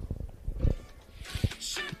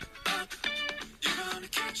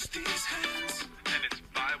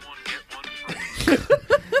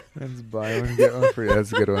 let's buy one get one free.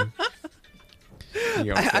 That's a good one. You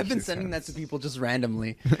don't I've touch been these sending that hands. to people just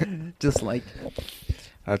randomly, just like.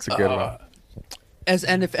 That's a good one.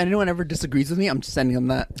 And if anyone ever disagrees with me, I'm just sending them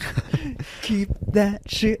that. Keep that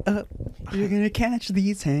shit up. You're gonna catch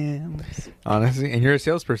these hands. Honestly, and you're a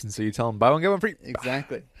salesperson, so you tell them buy one get one free.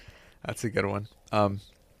 Exactly. That's a good one.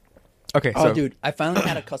 Okay, Oh, so dude, I finally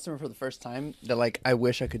had a customer for the first time that like I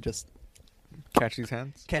wish I could just catch these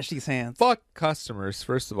hands. catch these hands. Fuck customers,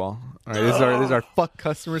 first of all. All right, this is our fuck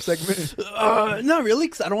customer segment. Not really,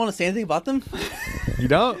 because I don't want to say anything about them. You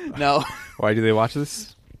don't? No. Why do they watch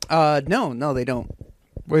this? No, they don't.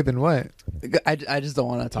 Wait, then what? I just don't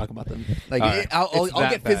want to talk about them. Like All right. I'll It's get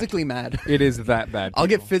that bad. physically mad. It is that bad. I'll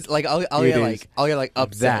get people. I'll It get is like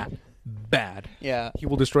upset. that bad. Yeah. He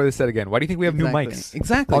will destroy the set again. Why do you think we have Exactly. new mics?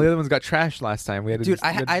 Exactly. All the other ones got trashed last time. We had to Dude, we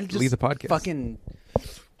had to I just leave the podcast. fucking.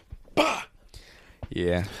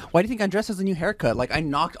 Yeah, Why do you think Andres has a new haircut? Like I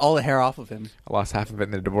knocked all the hair off of him. I lost half of it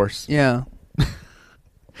in the divorce. Yeah.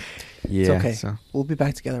 Yeah, It's okay. So. We'll be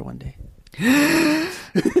back together one day.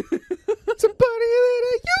 Somebody that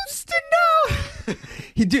I used to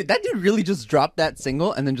know. That dude really just dropped that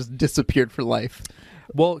single and then just disappeared for life.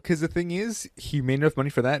 Well, because the thing is, he made enough money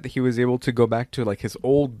for that he was able to go back to like his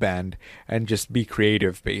old band and just be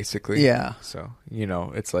creative, basically. Yeah. So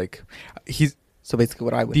it's like he's So basically,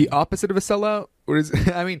 what I would the opposite of a sellout. Or is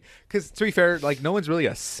I mean, because to be fair, like no one's really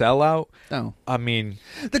a sellout. no. I mean,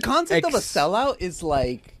 The concept of a sellout is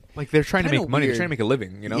like they're trying to Kinda make money. weird. They're trying to make a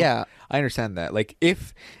living. Yeah. I understand that. Like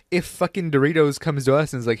if fucking Doritos comes to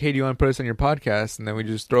us and is like, hey, do you want to put us on your podcast? And then we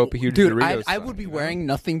just throw up a huge dude, Doritos. I song, would be you know? wearing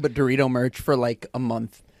nothing but Dorito merch for like a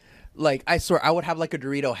month. Like I swear, I would have like a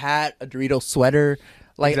Dorito hat, a Dorito sweater.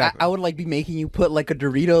 Like Exactly. I would like be making you put like a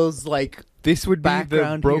Doritos like This would be the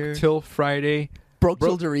background Broke here. Till Friday. broke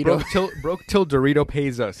till Dorito Broke till Dorito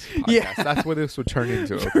pays us. Podcast. Yeah. That's what this would turn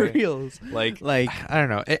into. for Okay? reals. Like Like I don't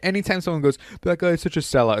know. Anytime someone goes, that guy is such a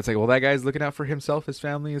sellout. It's like, well, that guy's looking out for himself, his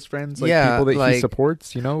family, his friends, like Yeah, people that like, he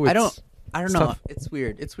supports. You know, I don't it's know. tough. It's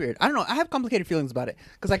weird. It's weird. I don't know. I have complicated feelings about it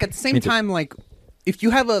because like at the same Me too. time, like if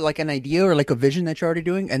you have a like an idea or like a vision that you're already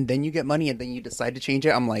doing, and then you get money and then you decide to change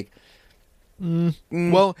it, I'm like,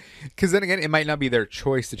 Well, because then again, it might not be their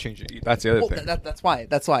choice to change it. That's the other well, thing. that's why.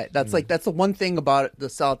 That's like that's the one thing about the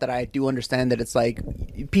sellout that I do understand, that it's like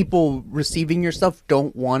people receiving your stuff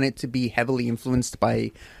don't want it to be heavily influenced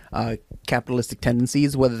by capitalistic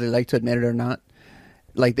tendencies, whether they like to admit it or not.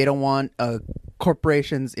 Like they don't want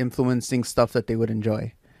corporations influencing stuff that they would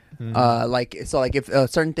enjoy. Like if a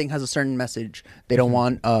certain thing has a certain message, they don't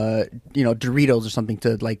want Doritos or something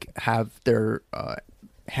to like have their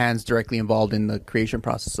hands directly involved in the creation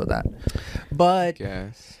process of that. But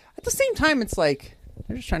Yes. at the same time, it's like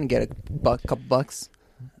they're just trying to get a couple bucks.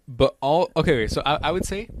 But so I would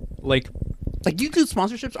say like Like YouTube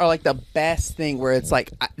sponsorships are like the best thing, where it's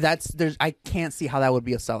like I can't see how that would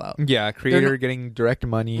be a sellout. yeah, creator not- getting direct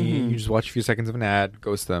money. You just watch a few seconds of an ad,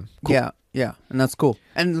 goes to them. Cool. Yeah, and that's cool.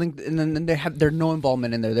 And then they're no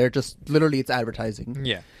involvement in there. They're just literally it's advertising.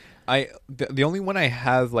 Yeah. The only one I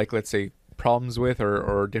have, like, let's say problems with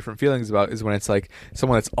or different feelings about is when it's like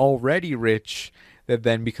someone that's already rich that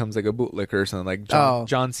then becomes like a bootlicker or something, like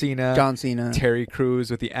John Cena, Terry Crews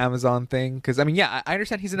with the Amazon thing. Because I mean, yeah, I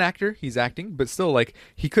understand he's an actor, he's acting, but still, like,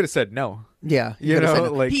 he could have said no. Yeah, you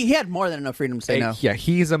know, like he had more than enough freedom to say no. Yeah,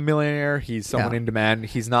 he's a millionaire. He's someone in demand.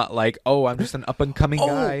 He's not like, oh, I'm just an up and coming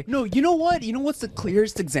guy. No, you know what? You know what's the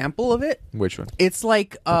clearest example of it? Which one? It's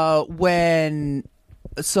like when.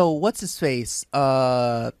 So what's his face?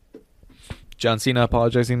 John Cena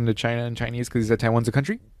apologizing to China and Chinese because he said Taiwan's a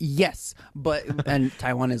country? Yes, and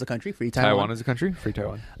Taiwan is a country, free Taiwan. Taiwan is a country, free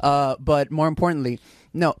Taiwan. But more importantly,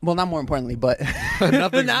 not more importantly, but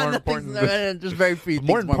nothing's more important. Just very few.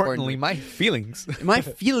 More importantly, my feelings. My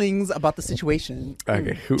feelings about the situation.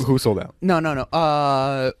 Okay, who sold out?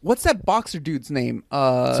 No. What's that boxer dude's name?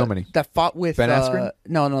 So many. That fought with Ben Askren?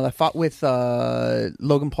 No, that fought with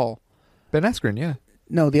Logan Paul. Ben Askren, yeah.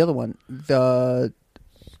 No, the other one. The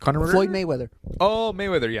Conor Floyd Mayweather. Oh,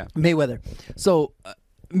 Mayweather, yeah. Mayweather. So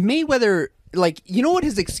Mayweather, like, you know what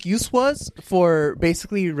his excuse was for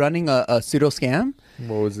basically running a pseudo scam?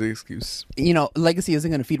 What was the excuse? You know, legacy isn't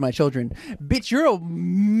going to feed my children. Bitch, you're a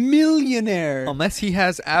millionaire. Unless he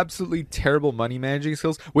has absolutely terrible money managing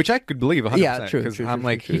skills, which I could believe 100%. Yeah, true. Because I'm true,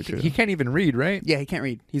 like, true. he can't even read, right? Yeah, he can't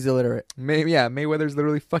read. He's illiterate. Mayweather's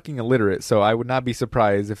literally fucking illiterate. So I would not be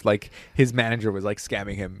surprised if, like, his manager was, like,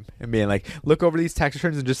 scamming him and being like, look over these tax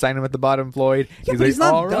returns and just sign them at the bottom, Floyd. Yeah, but he's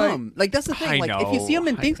not dumb. Like, that's the thing. Like, if you see him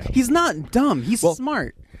in things, he's not dumb. He's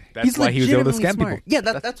smart. That's why he was able to scam smart. people. Yeah,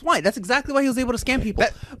 that's why. That's exactly why he was able to scam people.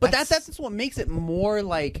 That's what makes it more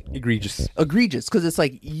like egregious. Because it's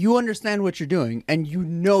like you understand what you're doing and you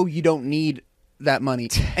know you don't need that money,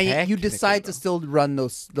 and you decide to still run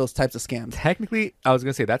those types of scams. Technically, I was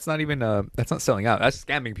gonna say that's not even that's not selling out. That's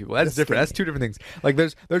scamming people. That's different. That's two different things. Like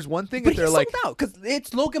there's one thing but that they're he like sold out because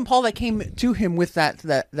it's Logan Paul that came to him with that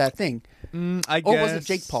thing. I guess. Or was it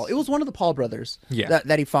Jake Paul? It was one of the Paul brothers Yeah.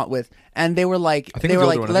 that he fought with. And they were like,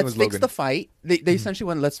 let's fix the fight. They essentially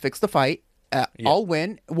went, let's fix the fight. I'll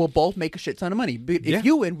win. We'll both make a shit ton of money. But if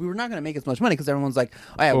you win, we were not going to make as much money because everyone's like,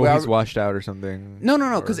 oh, yeah, he's washed out or something. No.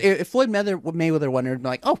 Because if Floyd Mayweather won, they're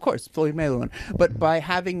like, oh, of course, Floyd Mayweather won. But by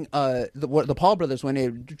having the Paul brothers win,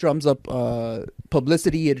 it drums up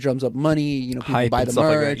publicity. It drums up money. You know, people hype buy and the stuff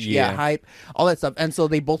merch. like that. Yeah. Hype, all that stuff. And so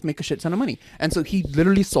they both make a shit ton of money. And so he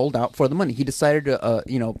literally sold out for the money. He decided to,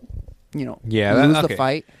 lose the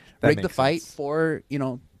fight, rig the fight for,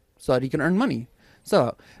 so that he can earn money.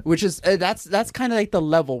 So, which is that's kind of like the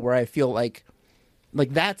level where I feel like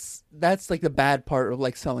that's like the bad part of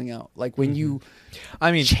like selling out. Like when you,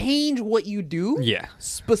 change what you do,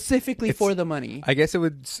 specifically for the money. I guess it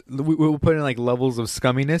would. We'll put in like levels of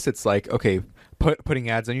scumminess. It's like, okay,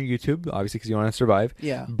 putting ads on your YouTube, obviously because you want to survive.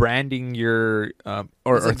 Yeah. Branding your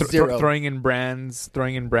throwing in brands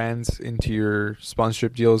into your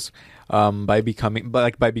sponsorship deals. By becoming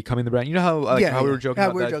the brand. You know how how we were joking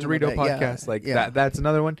about that Dorito podcast. That's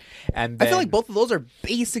another one. And then, I feel like both of those are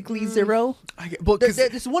basically zero.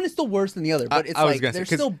 This one is still worse than the other, but it's like they're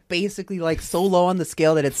still basically like so low on the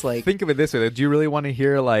scale that it's like. Think of it this way: do you really want to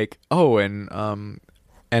hear like,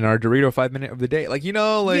 and our Dorito 5-minute of the day,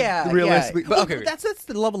 realistically? But, okay, that's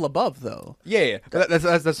the level above though. Yeah. That's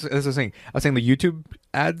what I was saying. I was saying the YouTube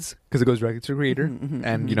ads because it goes directly to the creator,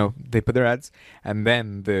 and they put their ads, and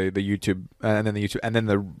then the YouTube, and then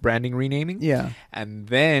the branding renaming, and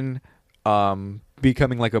then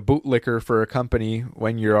becoming like a bootlicker for a company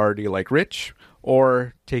when you're already like rich,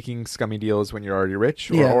 or taking scummy deals when you're already rich,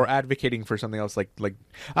 or advocating for something else. Like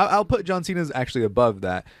I'll put John Cena's actually above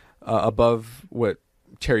that, above what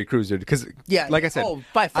Terry Crews did, because like I said,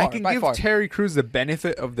 by far, I can give Terry Crews the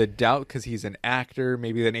benefit of the doubt because he's an actor.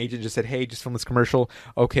 Maybe an agent just said, hey, just film this commercial,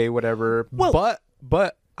 okay, whatever. Well,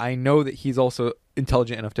 but I know that he's also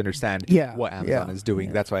intelligent enough to understand what Amazon is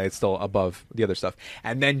doing. That's why it's still above the other stuff.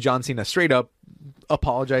 And then John Cena straight up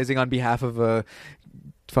apologizing on behalf of a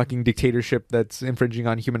fucking dictatorship that's infringing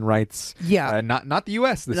on human rights. Not the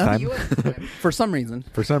U.S. this time. For some reason.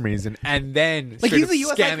 And then like straight he's up the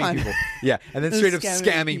US scamming icon. people. Yeah, and then straight up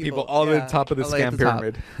scamming people all the top of the scam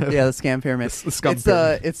pyramid. The scam pyramid. The scum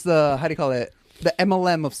pyramid. It's the how do you call it? The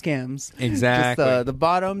MLM of scams. Exactly. Just the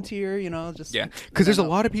bottom tier, because there's a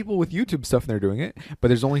lot of people with YouTube stuff and they're doing it, but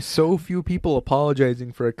there's only so few people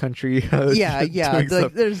apologizing for a country.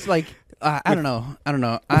 There's like I don't know.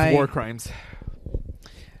 With war crimes.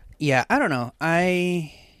 Yeah, I don't know.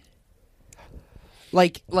 I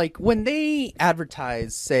like when they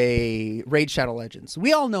advertise, say, Raid Shadow Legends.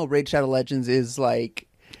 We all know Raid Shadow Legends is like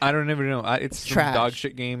I don't even know. It's some Trash. dog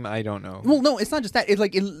shit game. I don't know. Well, no, it's not just that. It's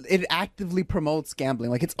like it actively promotes gambling.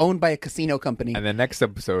 Like it's owned by a casino company. And the next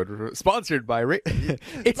episode, sponsored by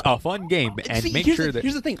it's a fun game, and See, make here's sure the, that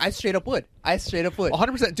here's the thing. I straight up would.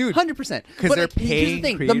 100%, dude. 100%. 'Cause But they're here's paying the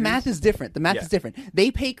thing. The creators. math is different. The math Yeah. is different. They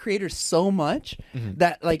pay creators so much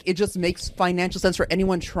that like it just makes financial sense for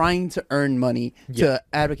anyone trying to earn money to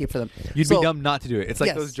advocate for them. You'd So- be dumb not to do it. It's like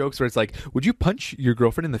Yes. those jokes where it's like, would you punch your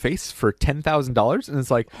girlfriend in the face for $10,000? And it's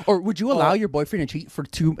like, Or would you allow your boyfriend to cheat for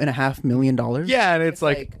 $2.5 million? yeah, and it's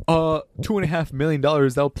like, $2.5 million.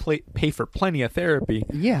 They'll pay for plenty of therapy.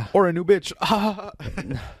 Yeah. Or a new bitch.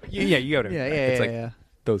 yeah, you got it. Yeah, It's like yeah.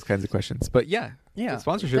 those kinds of questions. But yeah, Yeah, the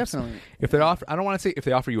sponsorships. definitely. If they offer, I don't want to say if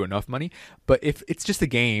they offer you enough money, but if it's just a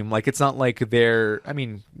game, like it's not like they're. I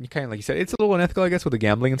mean, you kind of like you said, it's a little unethical, I guess, with the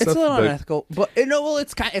gambling and It's stuff. a little but unethical, but well,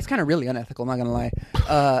 it's kind of really unethical. I'm not gonna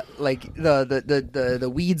lie. Like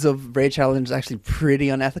the weeds of Raid Challenge is actually pretty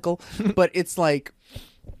unethical, but it's like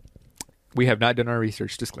we have not done our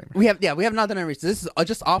research. Disclaimer. we have not done any research. This is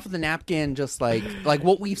just off of the napkin, just like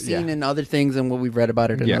what we've seen Yeah. in other things and what we've read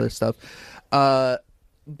about it and Yeah. other stuff.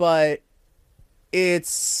 But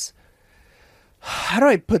it's how do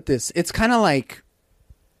I put this? It's kind of like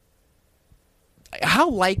how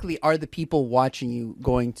likely are the people watching you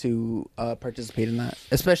going to participate in that,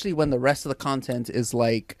 especially when the rest of the content is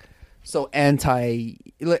like so anti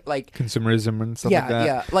like Consumerism and stuff yeah like that.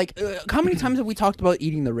 yeah like how many times have we talked about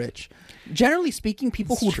eating the rich? Generally speaking,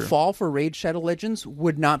 people who would true. fall for Raid Shadow Legends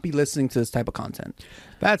would not be listening to this type of content.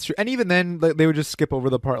 That's true. And even then, they would just skip over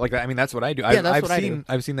the part like that. I mean, that's what I do. Yeah, that's I've what I seen. do.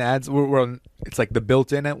 I've seen the ads where it's like the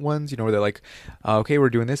built-in at ones. You know, where they're like, okay, we're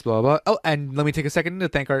doing this, blah blah blah. Oh, and let me take a second to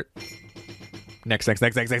thank our next. Just Yeah,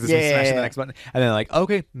 smashing yeah, the yeah. next button, and then like,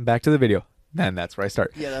 okay, back to the video. Then that's where I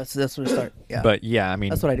start. Yeah, that's where I start. Yeah. But yeah, I mean,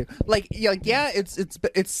 That's what I do. Like, yeah, it's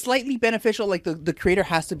slightly beneficial. Like the creator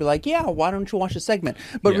has to be like, yeah, why don't you watch the segment?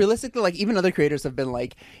 But Yeah. realistically, like even other creators have been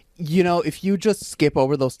like, you know, if you just skip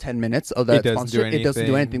over those 10 minutes of that It doesn't do sponsorship, it doesn't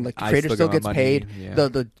do anything. anything. Like the I creator still still get gets my paid. money. Yeah.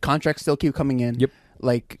 The contracts still keep coming in. Yep.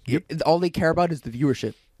 Like all they care about is the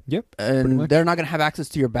viewership. yep. pretty And much. they're not going to have access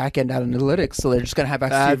to your back end analytics, so they're just going to have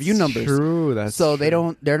access to your That's view numbers. true. That's So they're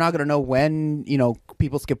true. not going to know when, you know,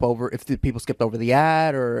 people skip over, if the people skipped over the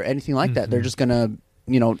ad or anything like that. Mm-hmm. They're just going to,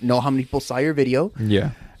 you know how many people saw your video,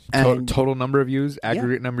 Yeah. And- Total number of views,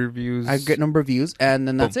 aggregate number of views, aggregate number of views, and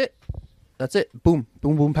then that's it. That's it. Boom,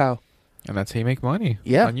 boom, boom, pow. and that's how you make money.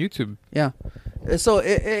 Yeah. On YouTube. Yeah. So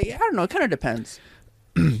I don't know. It kind of depends.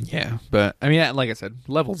 Yeah, but I mean, like I said,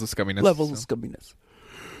 levels of scumminess. Levels of so. scumminess.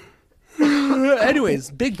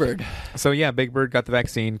 Anyways, Big Bird. So yeah, Big Bird got the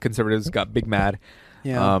vaccine. Conservatives got big mad.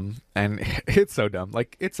 Yeah. And it's so dumb.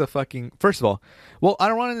 Like, it's a fucking. First of all, well, I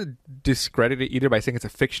don't want to discredit it either by saying it's a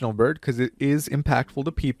fictional bird because it is impactful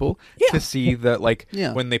to people Yeah. to see that, like,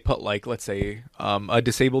 Yeah. when they put, like, let's say, a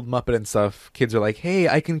disabled Muppet and stuff, kids are like, hey,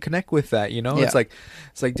 I can connect with that, you know? Yeah. It's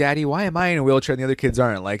like, Daddy, why am I in a wheelchair and the other kids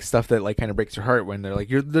aren't? Like, stuff that, like, kind of breaks your heart when they're like,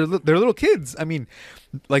 they're little kids. I mean,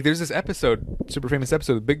 like, there's this episode, super famous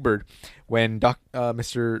episode of Big Bird, when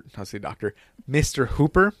Mr.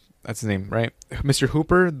 Hooper. That's his name, right? Mr.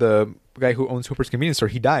 Hooper, the guy who owns Hooper's convenience store,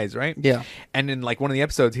 he dies, right? Yeah. And in like one of the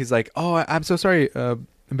episodes, he's like, "Oh, I'm so sorry,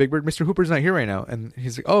 Big Bird. Mr. Hooper's not here right now." And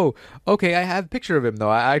he's like, "Oh, okay. I have a picture of him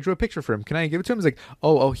though. I drew a picture for him. Can I give it to him?" He's like,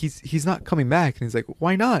 "Oh, he's not coming back." And he's like,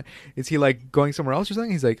 "Why not? Is he like going somewhere else or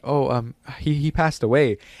something?" He's like, "Oh, he passed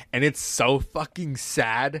away." And it's so fucking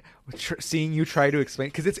sad seeing you try to explain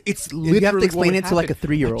because it's literally You have to explain what it to like a happened.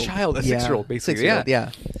 3-year-old, a child, a Yeah. 6-year-old, basically. 6-year-old,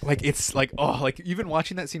 yeah. Like it's like like even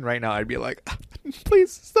watching that scene right now, I'd be like,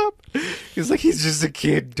 please stop. It's like he's just a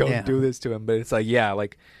kid. Don't Yeah. do this to him. But it's like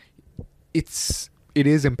like it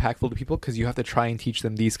is impactful to people because you have to try and teach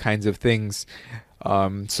them these kinds of things,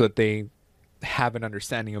 so that they have an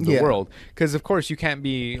understanding of the Yeah. world. Because of course you can't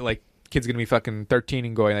be like kids gonna be fucking 13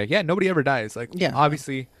 and going like, yeah, nobody ever dies. Like Yeah.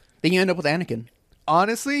 obviously. Then you end up with Anakin.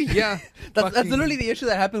 Honestly, yeah. That's Fucking- literally the issue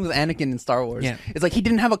that happened with Anakin in Star Wars. Yeah. It's like he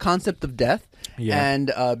didn't have a concept of death, Yeah.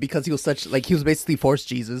 and because he was he was basically Force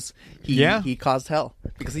Jesus. He caused hell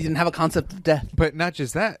because he didn't have a concept of death. But not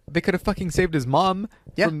just that, they could have fucking saved his mom.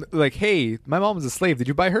 Yeah. From, like, hey, my mom was a slave. Did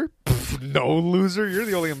you buy her? Pff, no, loser. You're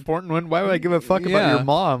the only important one. Why would I give a fuck about Yeah. your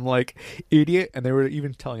mom? Like, idiot. And they were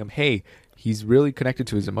even telling him, hey, he's really connected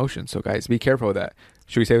to his emotions. So, guys, be careful with that.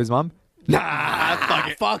 Should we save his mom? Nah, fuck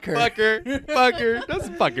it. Fuck her. Fuck her. That's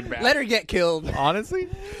fucking bad. Let her get killed. Honestly,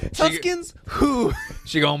 Tuskens, who?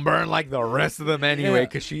 she gonna burn like the rest of them anyway Yeah.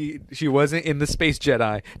 because she wasn't in the Space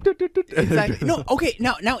Jedi. Exactly. No, okay.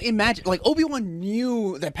 Now imagine, like, Obi-Wan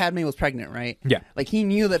knew that Padme was pregnant, right? Yeah. Like, he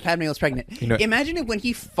knew that Padme was pregnant. You know- Imagine if when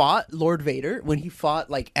he fought Lord Vader, when he fought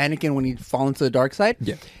like Anakin, when he'd fallen to the dark side.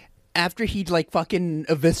 Yeah. After he'd like fucking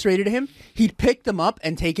eviscerated him, he'd picked him up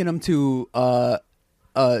and taken him to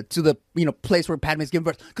the place where Padme's giving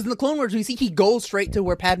birth. Because in the Clone Wars, we see he goes straight to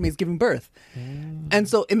where Padme's giving birth. And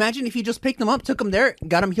so imagine if he just picked him up, took him there,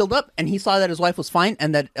 got him healed up, and he saw that his wife was fine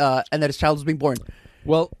and that his child was being born.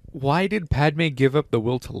 Well, why did Padme give up the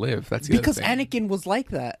will to live? That's the Because other thing. Anakin was like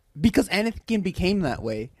that. Because Anakin became that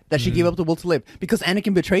way. That she gave up the will to live. Because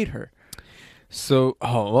Anakin betrayed her. So,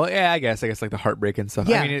 I guess like the heartbreak and stuff.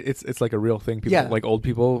 Yeah. I mean, it's like a real thing. People Yeah. like old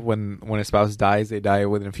people when a spouse dies, they die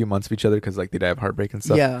within a few months of each other because like they die of heartbreak and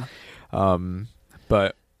stuff. Yeah.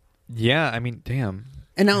 But yeah, I mean, damn.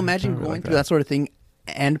 And now imagine really going like through that sort of thing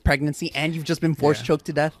and pregnancy, and you've just been force choked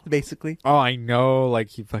to death, basically. Oh, I know. Like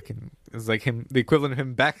he fucking is like him, the equivalent of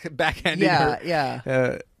him backhanding Yeah, her.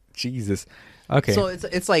 yeah. Jesus. Okay. So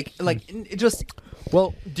it's like it just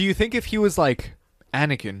Well, do you think if he was like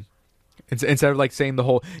Anakin, instead of like saying the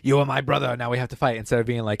whole "you are my brother, now we have to fight," instead of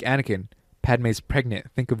being like Anakin, Padme's pregnant,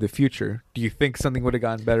 think of the future. Do you think something would have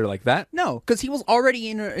gotten better like that? no, because he was already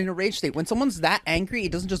in a rage state. When someone's that angry,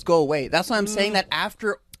 it doesn't just go away. That's why I'm saying that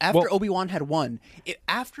after Well- Obi-Wan had won,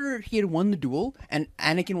 after he had won the duel, and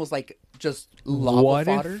Anakin was like just lava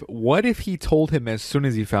fodder. What if he told him as soon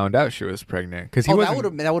as he found out she was pregnant? Because he Oh,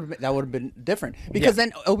 wasn't. that would have been different, because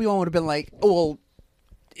then Obi-Wan would have been like, oh, well,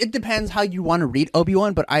 it depends how you want to read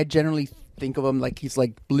Obi-Wan, but I generally think of him like he's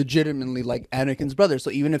like legitimately like Anakin's brother. So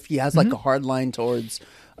even if he has like a hard line towards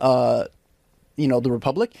the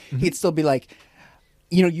Republic, he'd still be like,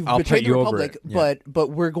 you've I'll betrayed put the you over Republic, it. Yeah. but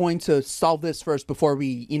we're going to solve this first before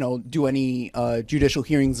we do any judicial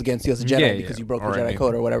hearings against you as a Jedi Yeah, because yeah. you broke the Or Jedi anything.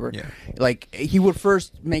 code or whatever. Yeah. Like he would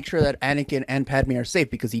first make sure that Anakin and Padme are safe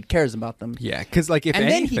because he cares about them. Yeah, because like if And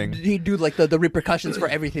anything, then he'd do like the repercussions for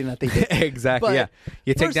everything that they did. exactly. But Yeah,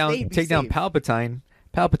 you take first down they'd be safe.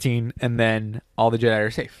 Palpatine, and then all the Jedi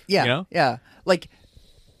are safe. Yeah, you know? yeah. Like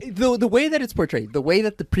the way that it's portrayed, the way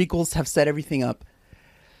that the prequels have set everything up,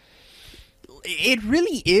 it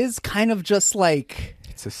really is kind of just like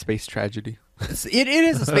It's a space tragedy. it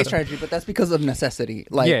is a space tragedy, but that's because of necessity.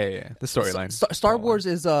 Like yeah. The storyline. Star Wars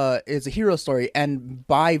is a hero story, and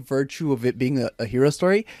by virtue of it being a hero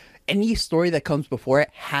story, any story that comes before it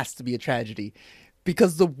has to be a tragedy,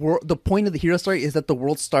 because the point of the hero story is that the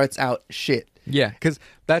world starts out shit. Yeah, because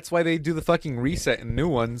that's why they do the fucking reset in new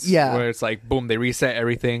ones. Yeah. where it's like boom, they reset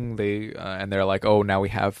everything. They and they're like, oh, now we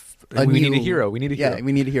have A we need new- a hero. We need a hero. Yeah,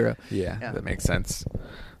 we need a hero. Yeah, Yeah. that makes sense.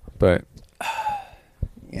 But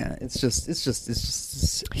Yeah, it's just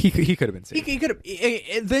he could have been safe. he could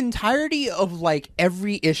have the entirety of like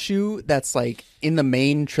every issue that's like in the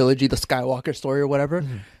main trilogy, the Skywalker story or whatever,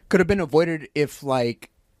 could have been avoided if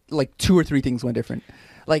like 2 or 3 things went different.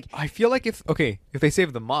 Like I feel like if they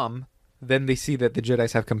save the mom, then they see that the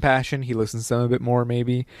Jedis have compassion. He listens to them a bit more,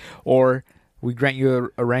 maybe. Or we grant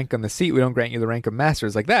you a rank on the seat. We don't grant you the rank of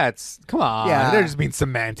masters. Like that's come on. Yeah. They're just being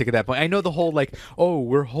semantic at that point. I know the whole like, oh,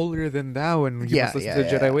 we're holier than thou, and you must listen to the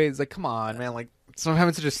Jedi ways. Like, come on, man. Like, stop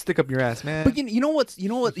having such a stick up your ass, man. But you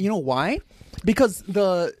know why? Because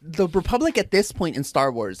the Republic at this point in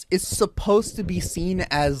Star Wars is supposed to be seen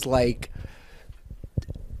as like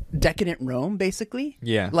decadent Rome, basically.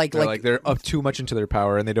 yeah, like they're up too much into their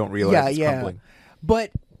power, and they don't realize it's crumbling.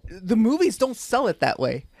 But the movies don't sell it that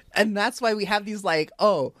way. And that's why we have these like,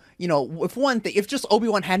 oh, if just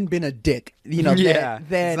Obi-Wan hadn't been a dick, yeah,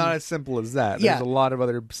 then it's not as simple as that. Yeah. There's a lot of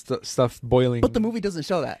other stuff boiling. but the movie doesn't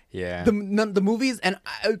show that. Yeah. The movies, and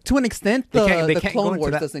to an extent, They the can't go Clone into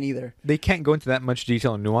Wars that. doesn't either. They can't go into that much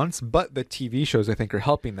detail and nuance, but the TV shows I think are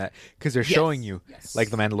helping that because they're showing you, like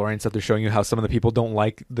the Mandalorian stuff. They're showing you how some of the people don't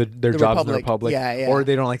like their jobs in the Republic, Yeah. or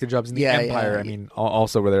they don't like their jobs in the Yeah, Empire. yeah. I mean,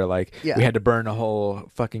 also where they're like, Yeah. we had to burn a whole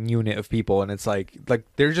fucking unit of people, and it's like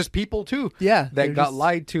they're just people too, Yeah, that they're got just-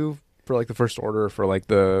 lied to for like the First Order, for like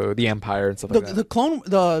the Empire and stuff like that.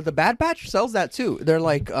 The Bad Batch sells that too. They're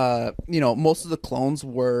like, most of the clones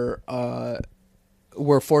were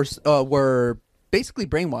basically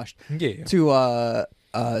brainwashed Yeah.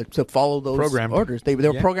 to follow those Programmed. orders. They were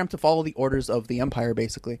Yeah. programmed to follow the orders of the Empire,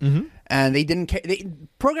 basically, and they didn't care. They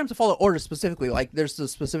programmed to follow orders specifically. Like there's a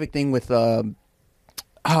specific thing with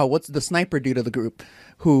what's the sniper dude of the group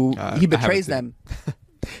who he betrays I haven't them.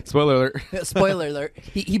 Spoiler alert. Spoiler alert.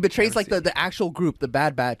 He betrays like the actual group, the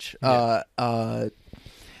Bad Batch.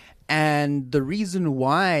 and the reason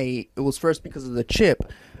why it was first because of the chip,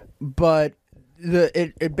 but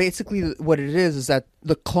it basically what it is that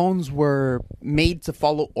the clones were made to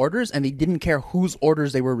follow orders, and they didn't care whose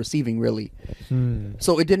orders they were receiving, really.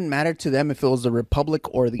 So it didn't matter to them if it was the Republic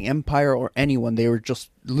or the Empire or anyone. They were just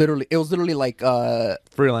literally, it was literally like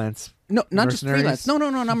Freelance. no, not just Mercenaries? freelance. No,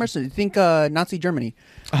 not mercenaries. Think Nazi Germany.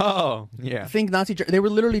 Oh, yeah. Think they were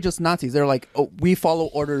literally just Nazis. They're like, oh, we follow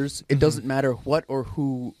orders. It doesn't matter what or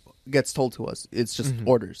who gets told to us. It's just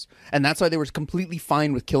orders. And that's why they were completely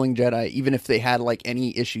fine with killing Jedi, even if they had like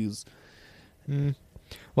any issues.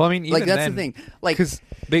 Well, I mean, even Like, that's then, the thing. Like, because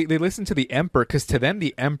they listen to the Emperor, because to them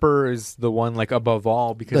the Emperor is the one like above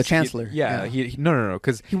all. Because The Chancellor, yeah. No,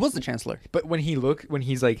 because he was the Chancellor. but when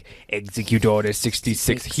he's like execute order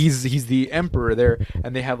 66, he's the Emperor there,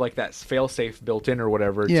 and they have like that failsafe built in or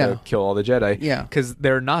whatever Yeah. to kill all the Jedi. Yeah. because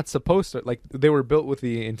they're not supposed to, like, they were built with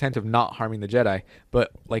the intent of not harming the Jedi,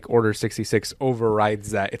 but like Order 66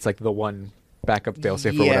 overrides that. It's like the one backup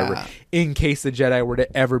failsafe or Yeah. whatever in case the Jedi were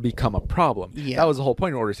to ever become a problem. Yeah. That was the whole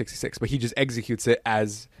point of Order 66, but he just executes it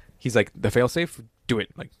as he's like, the failsafe, do it,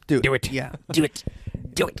 like do it, Yeah. Do it.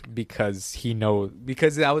 because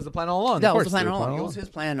that was the plan all along. That Of was course, the plan it all along. It was his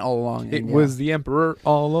plan all along. It and was the Emperor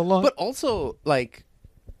all along. But also, like,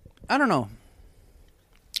 I don't know.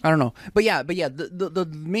 But yeah, the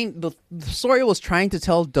main the story I was trying to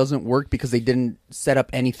tell doesn't work because they didn't set up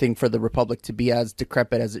anything for the Republic to be as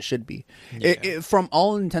decrepit as it should be. From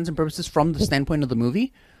all intents and purposes, from the standpoint of the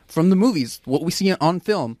movie, from the movies, what we see on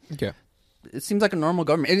film, Okay. it seems like a normal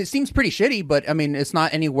government. And it seems pretty shitty, but I mean, it's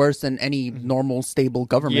not any worse than any normal, stable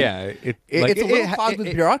government. Yeah, It's a little clogged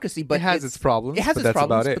with bureaucracy, but it has its problems. It has but its that's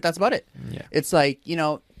problems, about it. but that's about it. Yeah. It's like,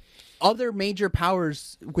 other major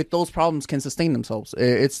powers with those problems can sustain themselves.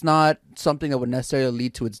 It's not something that would necessarily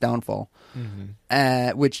lead to its downfall,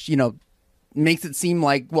 which, makes it seem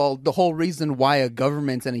like, well, the whole reason why a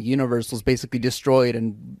government and a universe was basically destroyed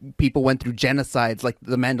and people went through genocides, like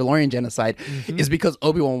the Mandalorian genocide, is because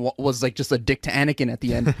Obi-Wan was like just a dick to Anakin at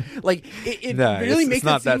the end. Like, it Nah, really it's makes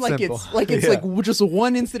not it seem that like simple. it's like just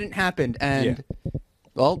one incident happened, and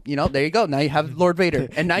well, there you go. Now you have Lord Vader,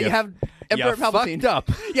 and now you have Emperor Palpatine. fucked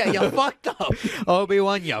up. Yeah, you fucked up.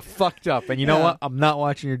 Obi-Wan, you fucked up. And you know what? I'm not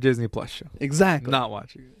watching your Disney Plus show. Exactly. Not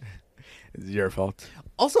watching it. It's your fault.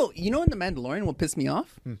 Also, in The Mandalorian, what pissed me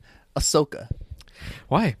off? Ahsoka.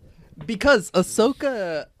 Why? Because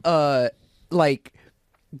Ahsoka,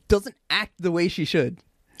 doesn't act the way she should.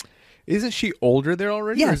 Isn't she older there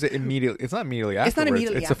already? Yeah. Or is it immediately? It's not immediately after. It's not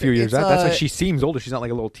immediately It's a after. few years It's, after. That's why she seems older. She's not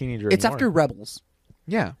like a little teenager It's anymore. after Rebels.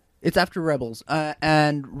 Yeah. It's after Rebels.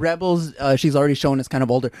 And Rebels, she's already shown as kind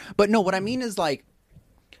of older. But no, what I mean is, like,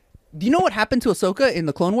 do you know what happened to Ahsoka in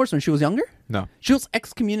the Clone Wars when she was younger? No. She was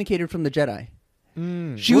excommunicated from the Jedi.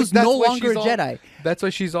 She Well, was that's no why longer a she's all- Jedi. That's why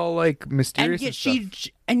she's all like And mysterious yet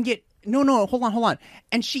and stuff. no, hold on.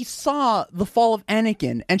 And she saw the fall of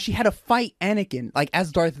Anakin, and she had to fight Anakin, like,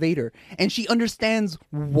 as Darth Vader. And she understands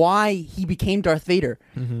why he became Darth Vader.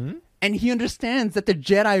 Mm-hmm. And he understands that the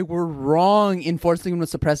Jedi were wrong in forcing him to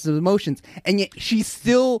suppress his emotions. And yet she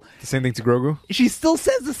still The same thing to Grogu?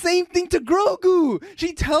 says the same thing to Grogu.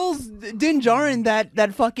 She tells Din Djarin that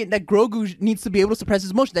Grogu needs to be able to suppress his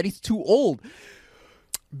emotions, that he's too old.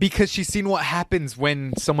 Because she's seen what happens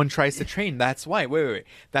when someone tries to train. That's why. Wait.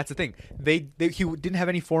 That's the thing. He didn't have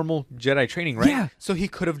any formal Jedi training, right? Yeah. So he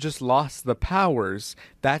could have just lost the powers.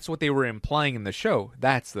 That's what they were implying in the show.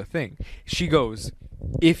 That's the thing. She goes,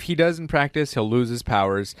 if he doesn't practice, he'll lose his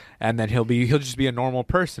powers, and then he'll just be a normal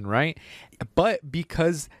person, right? But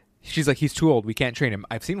because she's like, he's too old, we can't train him.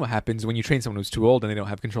 I've seen what happens when you train someone who's too old and they don't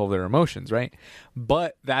have control of their emotions, right?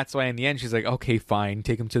 But that's why in the end she's like, okay, fine,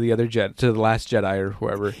 take him to the last Jedi or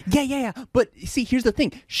whoever. Yeah. But see, here's the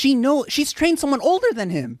thing. She's trained someone older than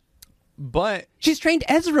him. But She's trained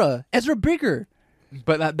Ezra Bigger.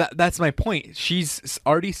 that's my point. She's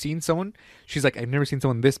already seen someone. She's like, I've never seen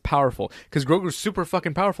someone this powerful. Because Grogu's super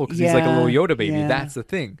fucking powerful because he's like a little Yoda baby. Yeah. That's the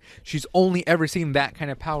thing. She's only ever seen that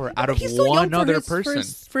kind of power out of He's still young one for other his- person.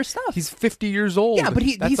 for stuff. He's 50 years old. Yeah, but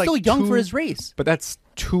he's That's still like young for his race. But that's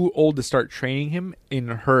too old to start training him in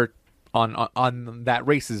her on that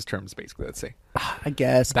race's terms, basically. Let's say. I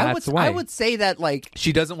guess. That's why. I would say that, like,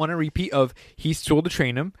 She doesn't want a repeat of he's too old to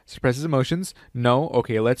train him, suppress his emotions. No,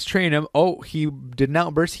 okay, let's train him. Oh, he did an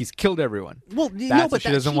outburst. He's killed everyone. well, That's no, what but she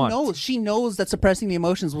doesn't want. She knows that suppressing the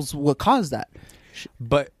emotions was what caused that.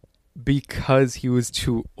 But because he was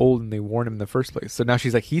too old and they warned him in the first place. So now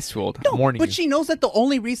she's like, he's too old. I'm warning But you. she knows that the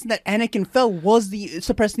only reason that Anakin fell was the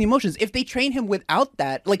suppressing the emotions. If they train him without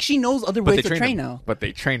that, like, she knows other But ways they to train him. now. But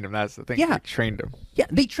they trained him. That's the thing. Yeah. They trained him. Yeah,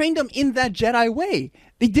 they trained him in that Jedi way.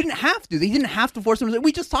 They didn't have to. They didn't have to force him.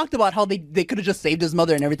 We just talked about how they could have just saved his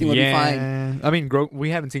mother and everything would be fine. I mean,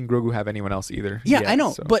 we haven't seen Grogu have anyone else either. Yeah, yet, I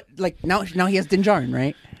know. so. But like now he has Din Djarin,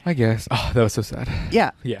 right? I guess. Oh, that was so sad.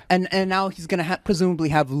 Yeah. Yeah. And now he's gonna presumably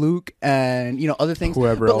have Luke and other things.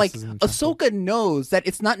 Whoever but else like is in the Ahsoka knows that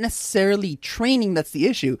it's not necessarily training that's the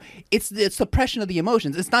issue. It's the suppression of the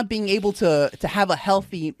emotions. It's not being able to have a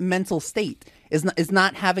healthy mental state. It's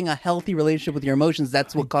not having a healthy relationship with your emotions.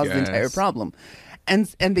 That's what caused the entire guess. problem. And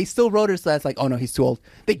they still wrote her so that's like, oh no, he's too old.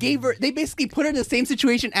 They basically put her in the same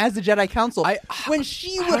situation as the Jedi Council. When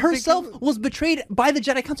she herself was betrayed by the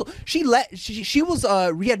Jedi Council, she was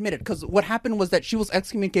readmitted because what happened was that she was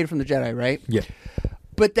excommunicated from the Jedi, right? Yeah.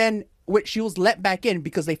 But then she was let back in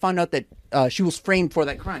because they found out that she was framed for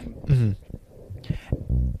that crime. Mm-hmm.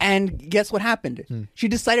 And guess what happened? She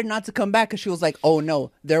decided not to come back because she was like, oh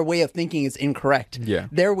no, their way of thinking is incorrect. Yeah.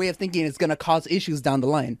 Their way of thinking is going to cause issues down the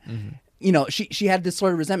line. She had this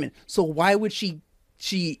sort of resentment. So why would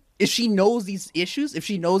if she knows these issues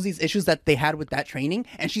that they had with that training,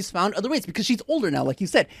 and she's found other ways because she's older now, like you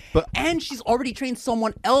said, and she's already trained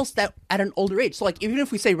someone else that at an older age. So like even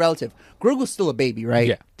if we say relative, Grogu's still a baby, right?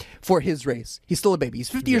 Yeah. For his race, he's still a baby. He's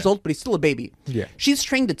 50 years old, but he's still a baby. Yeah. She's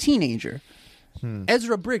trained a teenager,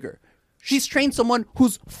 Ezra Bridger. She's trained someone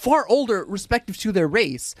who's far older, respective to their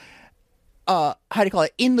race.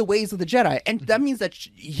 In the ways of the Jedi, and that means that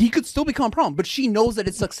he could still become a problem. But she knows that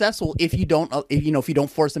it's successful if you don't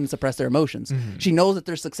force them to suppress their emotions. She knows that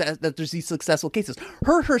there's these successful cases.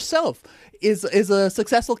 Her herself is a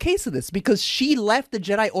successful case of this because she left the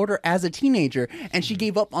Jedi Order as a teenager and she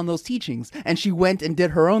gave up on those teachings and she went and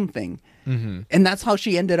did her own thing, and that's how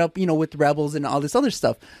she ended up with Rebels and all this other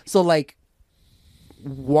stuff. So like,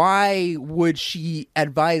 why would she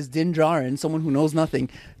advise Din Djarin, someone who knows nothing,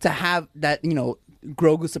 to have that,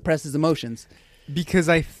 Grogu suppress his emotions? Because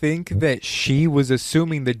I think that she was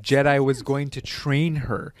assuming the Jedi was going to train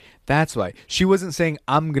her. That's why. She wasn't saying,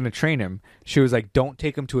 I'm going to train him. She was like, don't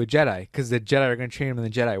take him to a Jedi because the Jedi are going to train him in the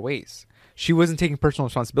Jedi ways. She wasn't taking personal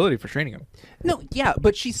responsibility for training him. No, yeah,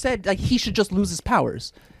 but she said like he should just lose his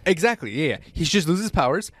powers. Exactly, yeah. He should just lose his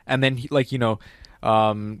powers and then, he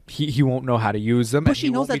won't know how to use them. But and she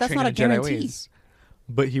he knows won't be that that's trained not in a the Jedi guarantee. ways.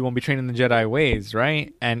 But he won't be trained in the Jedi ways,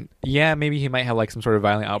 right? And yeah, maybe he might have like some sort of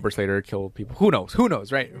violent outburst later, or kill people. Who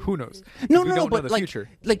knows, right? Who knows? No, we don't know but the like, future.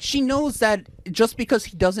 like she knows that just because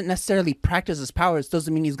he doesn't necessarily practice his powers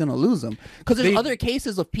doesn't mean he's going to lose them. Because there's other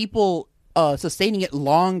cases of people sustaining it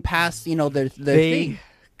long past their thing.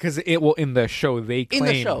 Because in the show they claim, In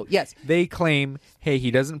the show, yes. they claim, hey,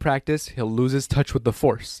 he doesn't practice, he'll lose his touch with the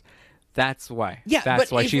Force. That's why. Yeah, that's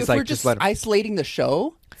but why if she's we're like, just let him. isolating the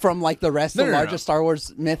show from like the rest of the larger Star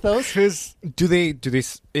Wars mythos. Because do they?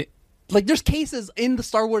 Like there's cases in the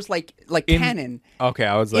Star Wars like canon. Okay,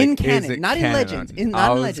 I was like, In is canon, it not in canon? legends. In I not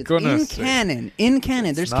in was legends. gonna In say, canon. In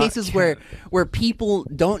canon. There's not cases canon. where people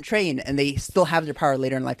don't train and they still have their power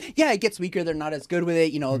later in life. Yeah, it gets weaker. They're not as good with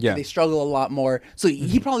it. Yeah. They struggle a lot more. So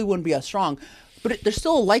he probably wouldn't be as strong. But there's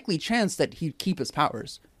still a likely chance that he'd keep his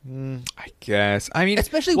powers. I guess. I mean,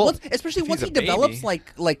 Especially well, once if he he's a develops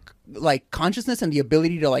baby. like consciousness and the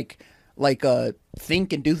ability to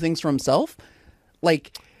think and do things for himself.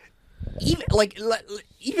 Like even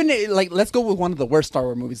let's go with one of the worst Star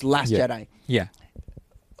Wars movies, Last Jedi. Yeah.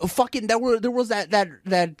 Fucking there was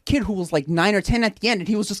that kid who was like 9 or 10 at the end, and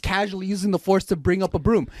he was just casually using the Force to bring up a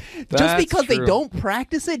broom. Just That's because they true. don't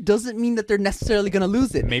practice it doesn't mean that they're necessarily going to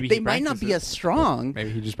lose it. Maybe they he might not be practices. as strong. Maybe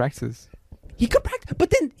he just practices. He could practice,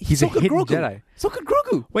 but then He's so a could hidden Grogu. Jedi. So could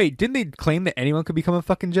Grogu. Wait, didn't they claim that anyone could become a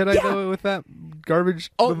fucking Jedi Yeah. though with that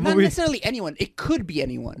garbage? Oh, the not movie? necessarily anyone. It could be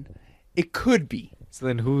anyone. It could be. So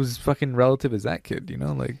then, whose fucking relative is that kid?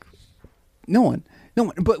 Like, No one.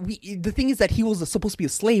 But the thing is that he was supposed to be a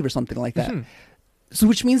slave or something like that. Mm-hmm. So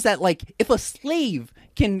which means that like if a slave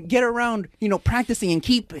can get around, practicing and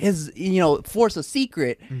keep his, Force a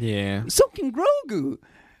secret, yeah. so can Grogu.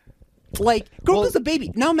 Like Grogu's a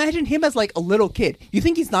baby. Now imagine him as like a little kid. You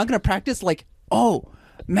think he's not gonna practice like,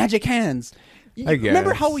 magic hands? I guess.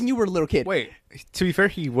 Remember how when you were a little kid? Wait, to be fair,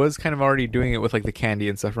 he was kind of already doing it with like the candy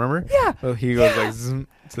and stuff. Remember? Yeah. Well, he goes like zoom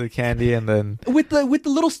to the candy and then. With the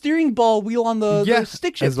little steering ball wheel on the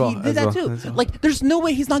stick shift, as well, he did as that well, too. as well. Like, there's no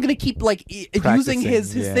way he's not gonna keep like using Practicing,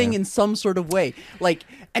 his yeah. thing in some sort of way. Like,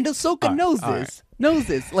 and Ahsoka All right, knows all this. Knows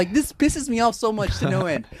this. Like, this pisses me off so much to no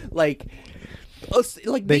end. Like,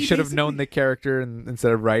 like They should have known the character and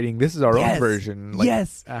instead of writing, this is our own version. Like,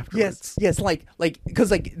 yes, afterwards. yes, like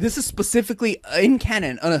because like this is specifically in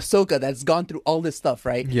canon an Ahsoka that's gone through all this stuff,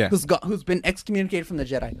 right? Yeah. Who's been excommunicated from the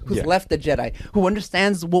Jedi, who's Yeah. left the Jedi, who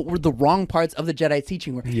understands what were the wrong parts of the Jedi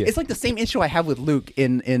teaching were. Yeah. It's like the same issue I have with Luke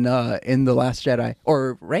in the Last Jedi,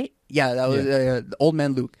 or right? Yeah, that was the old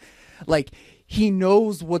man Luke. Like he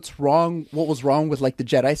knows what was wrong with like the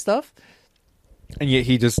Jedi stuff. And yet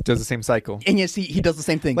he just does the same cycle. And yes, he does the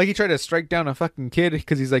same thing. Like he tried to strike down a fucking kid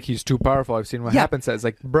because he's too powerful. I've seen what happens. It's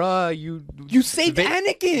like, bruh, you saved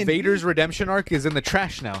Anakin. Vader's redemption arc is in the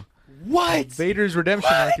trash now. What? Vader's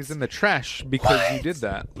redemption arc is in the trash because you did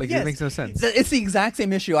that. Like Yes. it makes no sense. It's the exact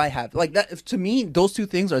same issue I have. Like that to me, those two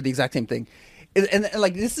things are the exact same thing. And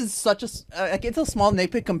like this is such a like it's a small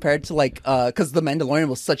nitpick compared to like because The Mandalorian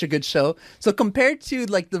was such a good show. So compared to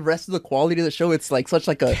like the rest of the quality of the show, it's like such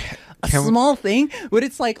like a small thing. But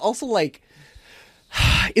it's like also like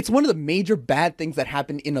it's one of the major bad things that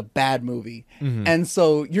happened in a bad movie. And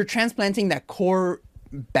so you're transplanting that core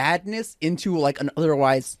badness into like an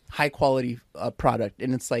otherwise high quality product,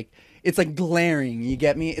 and it's like glaring. You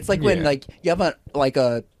get me? It's like when like you have like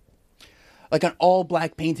an all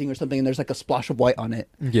black painting or something, and there's like a splash of white on it.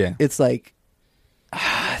 Yeah. It's like,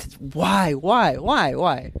 why?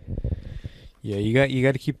 Yeah, you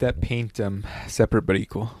got to keep that paint separate but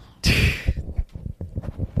equal.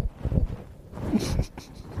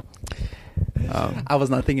 I was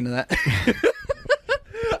not thinking of that.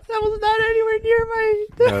 That was not anywhere near my.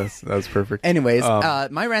 That was perfect. Anyways,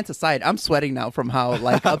 my rant aside, I'm sweating now from how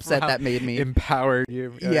like upset that made me. Empowered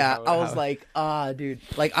you. Yeah, I was like, dude,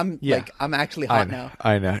 like I'm I'm actually hot now.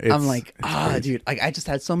 I know. I'm like, dude, like I just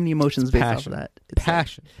had so many emotions based off of that. It's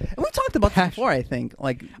Passion. like- and we talked about that before, I think.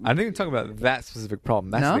 Like, I didn't even talk about that specific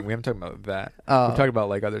problem. That's No? the thing. We haven't talked about that. Oh. We talked about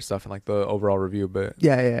like other stuff and like the overall review, but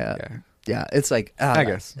yeah. It's like, I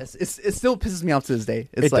guess. it still pisses me off to this day.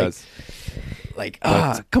 It's it like, does. like,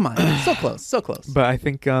 come on, so close. But I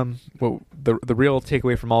think well, the real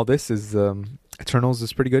takeaway from all this is Eternals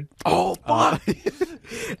is pretty good. Oh, fuck.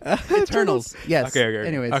 Eternals. Yes. Okay.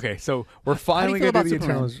 Anyways. Okay, so we're finally feel going to do about the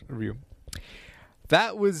Eternals review.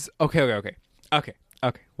 That was okay.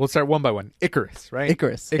 We'll start one by one. Icarus, right?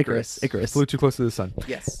 Icarus. Flew too close to the sun.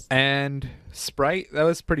 Yes. And Sprite, that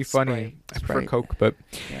was pretty funny. I prefer Sprite. Coke, but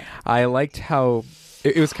I liked how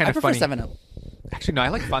it was kind I of prefer funny. 7-Up. Actually, no, I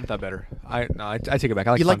like Fanta better. I take it back.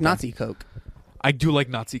 I like You like Fanta. Nazi Coke. I do like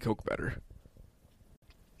Nazi Coke better.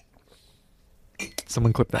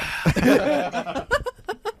 Someone clip that.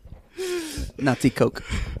 Nazi Coke.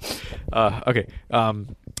 Okay.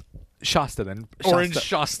 Shasta then. Orange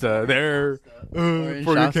Shasta. There. Orange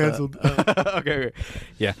Before you're Shasta. canceled. Okay.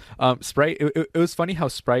 Yeah. Sprite. It was funny how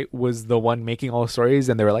Sprite was the one making all the stories,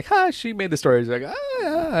 and they were like, she made the stories. Like,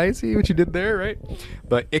 yeah, I see what you did there, right?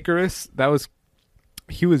 But Icarus,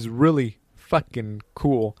 he was really fucking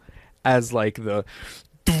cool as like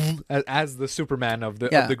as the Superman of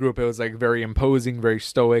the group. It was like very imposing, very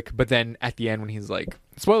stoic. But then at the end, when he's like,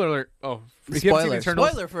 spoiler alert! Oh, if you haven't seen Eternals,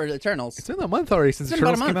 Spoiler for Eternals. it's been a month already since It's been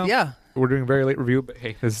about Eternals a month. came out. Yeah, We're doing a very late review, but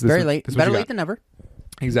hey, this very is, late. This is what Better you late got. than never.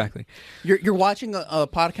 Exactly. You're watching a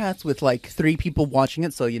podcast with like 3 people watching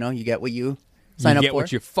it, so you know you get what you sign you up get for.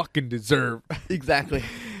 what you fucking deserve. Exactly.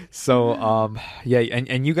 So, yeah,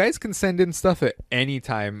 and you guys can send in stuff at any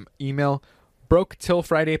time. Email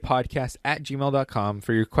broketillfridaypodcast@gmail.com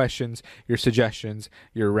for your questions, your suggestions,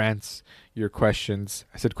 your rants, your questions.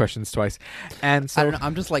 I said questions twice. And so I don't know.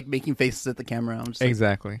 I'm just like making faces at the camera. I'm just like,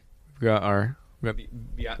 exactly. We got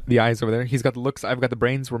the eyes over there. He's got the looks. I've got the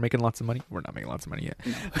brains. We're making lots of money. We're not making lots of money yet.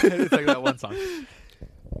 No. It's like that one song.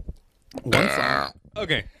 one song.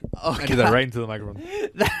 Okay. Oh, I did that right into the microphone.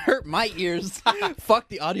 That hurt my ears. Fuck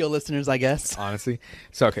the audio listeners, I guess. Honestly.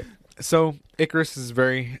 So, okay. So, Icarus is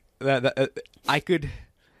very... I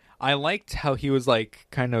liked how he was like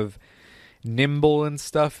kind of nimble and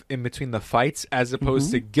stuff in between the fights as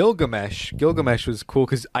opposed to Gilgamesh. Gilgamesh was cool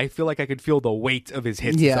because I feel like I could feel the weight of his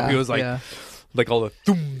hits. Yeah, and stuff. He was like all the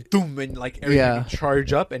doom doom and like everything would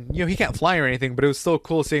charge up, and he can't fly or anything, but it was still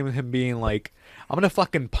cool seeing him being like, I'm gonna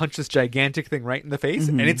fucking punch this gigantic thing right in the face,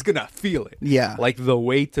 and it's gonna feel it. Yeah, like the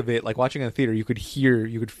weight of it. Like watching in the theater, you could hear,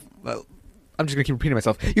 I'm just gonna keep repeating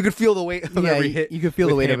myself. You could feel the weight of every hit. You could feel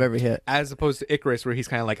the weight him, of every hit, as opposed to Icarus, where he's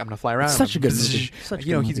kind of like, I'm gonna fly around. Such a good movie. Such a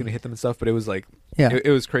good he's movie. gonna hit them and stuff. But it was like,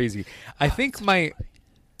 it was crazy. I think my,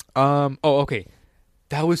 okay,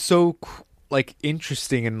 that was so like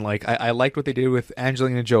interesting, and like I liked what they did with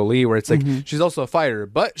Angelina Jolie, where it's like she's also a fighter,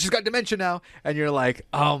 but she's got dementia now, and you're like,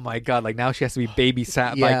 oh my god, like now she has to be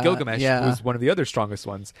babysat by Gilgamesh, who was one of the other strongest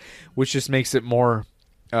ones, which just makes it more,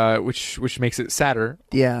 which makes it sadder.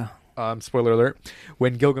 Yeah. spoiler alert,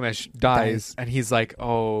 when Gilgamesh dies and he's like,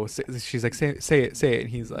 oh, she's like, say it, and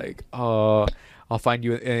he's like, oh, I'll find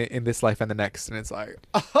you in this life and the next, and it's like,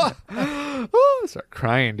 oh, start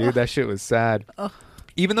crying, dude. That shit was sad.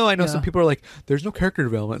 Even though I know some people are like, there's no character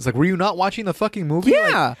development. It's like, were you not watching the fucking movie?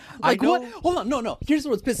 Yeah. Like, I know. What? Hold on. No. Here's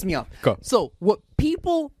what's pissing me off. Go. So what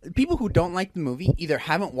people who don't like the movie either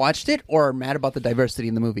haven't watched it or are mad about the diversity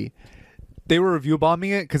in the movie. They were review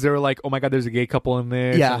bombing it because they were like, oh my god, there's a gay couple in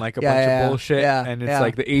this and like a bunch of bullshit. And it's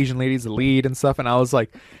like the Asian lady's the lead and stuff. And I was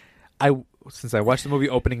like, since I watched the movie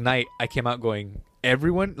opening night, I came out going,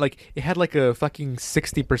 everyone, like, it had like a fucking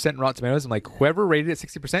 60% Rotten Tomatoes. I'm like, whoever rated it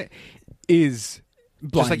 60% is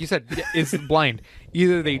blind. Just like you said, is blind.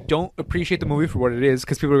 Either they don't appreciate the movie for what it is,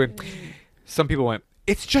 because some people went,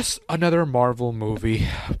 it's just another Marvel movie,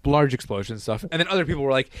 large explosion stuff. And then other people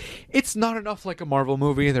were like, it's not enough like a Marvel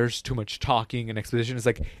movie. There's too much talking and exposition. It's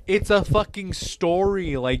like, it's a fucking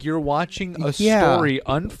story. Like, you're watching a story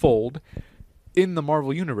unfold in the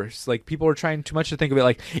Marvel universe. Like, people are trying too much to think of it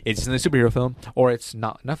like it's in a superhero film, or it's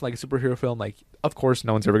not enough like a superhero film. Like, of course,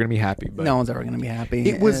 no one's ever gonna be happy. But no one's ever gonna be happy.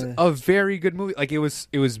 It was a very good movie. Like, it was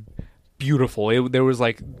beautiful. There was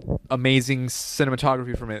like amazing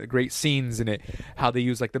cinematography from it, great scenes in it, how they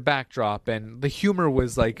used like the backdrop, and the humor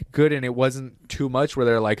was like good, and it wasn't too much where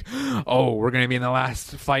they're like, oh, we're gonna be in the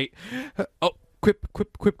last fight. Oh, quip.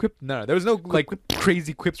 No, there was no like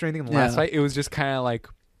crazy quips or anything in the last fight. It was just kind of like,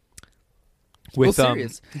 with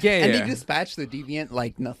serious. And they dispatched the deviant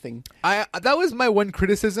like nothing. That was my one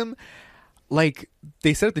criticism. Like,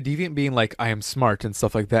 they set up the deviant being like, I am smart and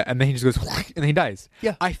stuff like that, and then he just goes and then he dies.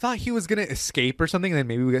 Yeah, I thought he was gonna escape or something, and then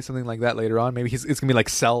maybe we get something like that later on. Maybe it's gonna be like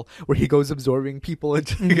Cell, where he goes absorbing people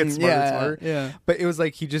until he gets smarter and smarter. Yeah. But it was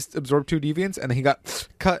like he just absorbed 2 deviants and then he got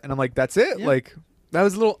cut, and I'm like, that's it. Yeah. Like, that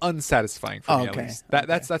was a little unsatisfying for me. At least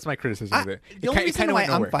that's my criticism of it. The only reason why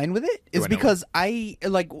I'm fine with it is because I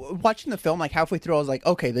like watching the film. Like, halfway through, I was like,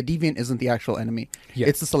 okay, the deviant isn't the actual enemy. Yeah.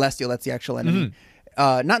 It's the Celestial that's the actual enemy.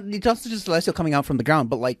 Not just Celestial coming out from the ground,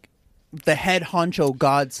 but like the head honcho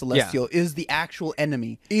god Celestial is the actual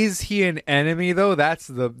enemy. Is he an enemy though? That's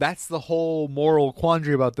the whole moral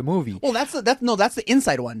quandary about the movie. Well, that's the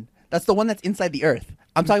inside one. That's the one that's inside the Earth.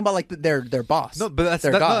 I'm talking about like their boss. No, but that's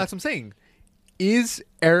what I'm saying. Is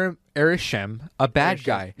Arishem a bad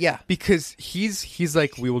guy? Yeah. Because he's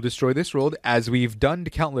like, we will destroy this world as we've done to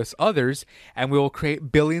countless others, and we will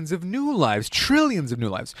create billions of new lives, trillions of new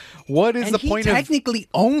lives. What is the point of... he technically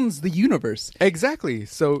owns the universe. Exactly.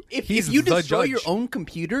 So if you destroy your own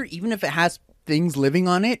computer, even if it has things living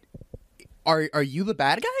on it, are you the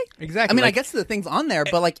bad guy? Exactly. I mean, I guess the things on there,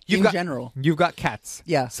 but like in general. You've got cats.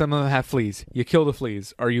 Yeah. Some of them have fleas. You kill the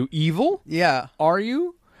fleas. Are you evil? Yeah. Are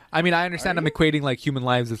you? I mean, I understand I'm equating like human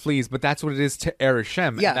lives with fleas, but that's what it is to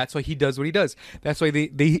Arishem. Yeah. And that's why he does what he does. That's why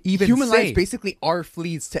they even human lives basically are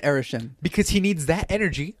fleas to Arishem. Because he needs that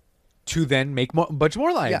energy to then make a bunch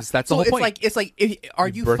more lives. Yeah. That's the whole point. It's like, are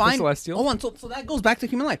you fine? Hold on, so that goes back to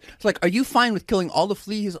human life. It's like, are you fine with killing all the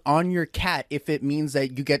fleas on your cat if it means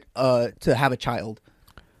that you get to have a child?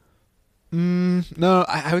 No,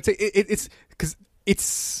 I would say it's because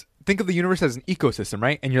it's... Think of the universe as an ecosystem,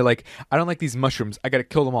 right? And you're like, I don't like these mushrooms. I got to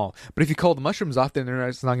kill them all. But if you kill the mushrooms off, then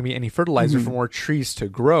there's not going to be any fertilizer for more trees to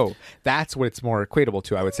grow. That's what it's more equatable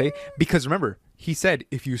to, I would say. Because remember, he said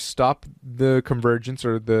if you stop the convergence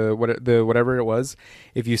or the whatever it was,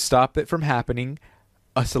 if you stop it from happening,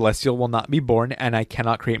 a celestial will not be born, and I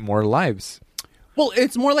cannot create more lives. Well,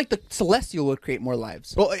 it's more like the Celestial would create more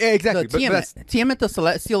lives. Well, exactly. Tiamat, the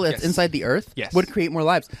Celestial that's inside the Earth, would create more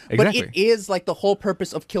lives. Exactly. But it is like the whole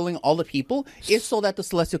purpose of killing all the people is so that the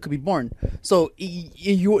Celestial could be born. So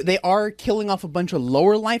they are killing off a bunch of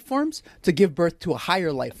lower life forms to give birth to a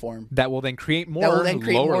higher life form. That will then create more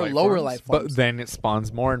lower life forms. But then it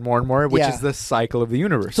spawns more and more and more, which is the cycle of the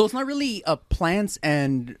universe. So it's not really plants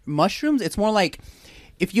and mushrooms. It's more like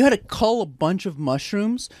if you had to cull a bunch of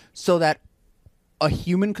mushrooms so that a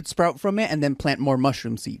human could sprout from it and then plant more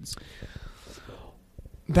mushroom seeds.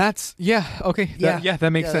 That's okay.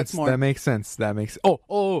 That makes sense. That makes sense.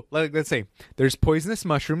 Like, let's say there's poisonous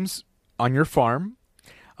mushrooms on your farm,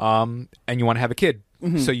 and you want to have a kid.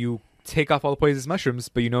 Mm-hmm. So you take off all the poisonous mushrooms,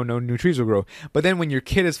 but no new trees will grow. But then when your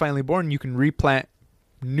kid is finally born, you can replant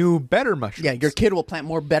new, better mushrooms. Yeah, your kid will plant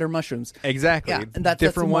more better mushrooms. Exactly. Yeah, and that's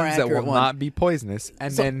different ones that will one. not be poisonous,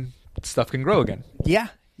 and then stuff can grow again. Yeah.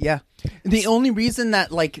 Yeah. The only reason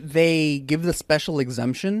that like they give the special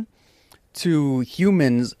exemption to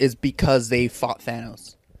humans is because they fought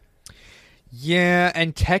Thanos. Yeah,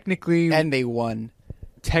 and technically... And they won.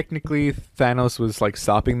 Technically, Thanos was like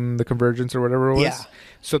stopping the convergence or whatever it was. Yeah.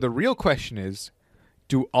 So the real question is,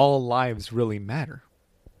 do all lives really matter?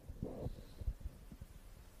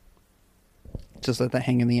 Just let that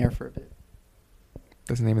hang in the air for a bit.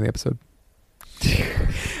 That's the name of the episode.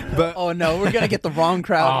 But Oh no, we're gonna get the wrong oh,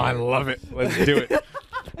 crowd. I love it. Let's do it.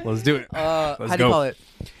 Let's do it. How Let's do you go. call it?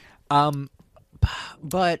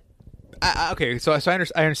 But Okay, so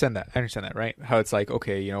I understand that. I understand that, right? How it's like,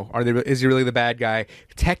 okay, you know, is he really the bad guy?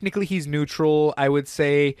 Technically, he's neutral. I would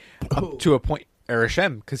say up to a point.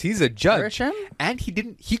 Arishem, because he's a judge, Arishem? and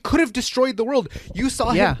he could have destroyed the world. You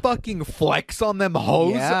saw Yeah. him fucking flex on them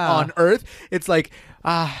hoes Yeah. on Earth. It's like,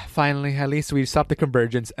 finally, at least we stopped the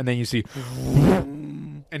convergence, and then you see,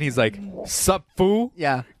 and he's like, "Sup, fool?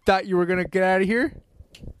 yeah, Thought you were gonna get out of here?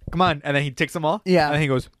 Come on!" And then he takes them all. Yeah. and then he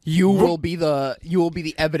goes, you will be the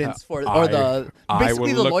evidence for, or the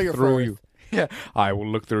basically the lawyer through for you. Yeah, I will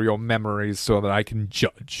look through your memories so that I can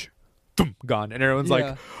judge. Boom, gone, and everyone's Yeah.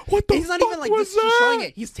 like, "What the? He's not fuck even like was just showing that?"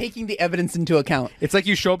 it. He's taking the evidence into account. It's like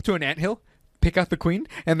you show up to an anthill, pick out the queen,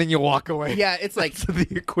 and then you walk away. Yeah, it's like That's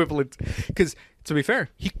the equivalent. Because to be fair,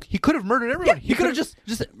 he could have murdered everyone. he could have just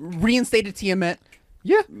reinstated Tiamat,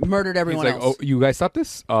 yeah. murdered He's everyone like, else. "Oh, you guys stop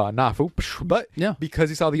this? Nah, fool." But Yeah. because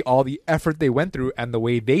he saw all the effort they went through and the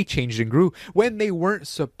way they changed and grew when they weren't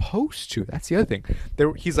supposed to. That's the other thing.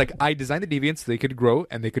 He's like, I designed the deviants so they could grow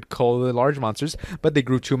and they could call the large monsters, but they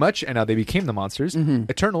grew too much and now they became the monsters. Mm-hmm.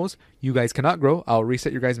 Eternals, you guys cannot grow. I'll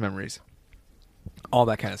reset your guys' memories. All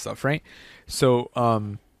that kind of stuff, right? So,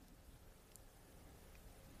 oh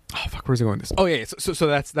fuck, where's it going with this? Oh yeah, so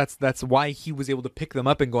that's why he was able to pick them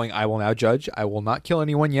up and going, I will now judge. I will not kill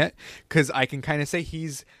anyone yet, because I can kind of say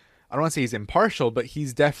I don't want to say he's impartial, but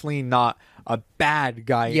he's definitely not a bad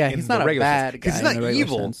guy. Yeah, in he's the not a regular bad sense. guy. 'Cause he's in the not regular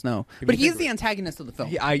evil. sense, no. If But you he's think the about antagonist of the film.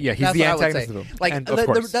 he's the That's what I would antagonist say. of the film. Like, And of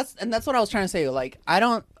course. that's what I was trying to say. Like, I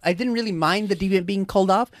didn't really mind the deviant being called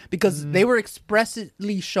off because they were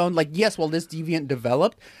expressly shown. Like, yes, while this deviant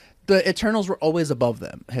developed, the Eternals were always above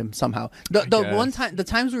him somehow. The guess. the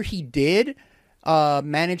times where he did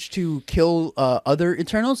managed to kill other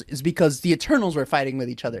Eternals is because the Eternals were fighting with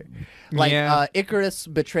each other. Like Yeah. Icarus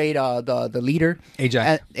betrayed the leader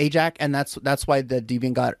Ajak. and that's why the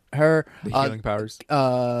deviant got her. The healing powers.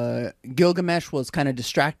 Gilgamesh was kind of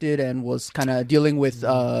distracted and was kind of dealing with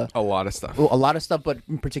A lot of stuff. a lot of stuff, but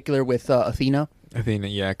in particular with Athena. I think,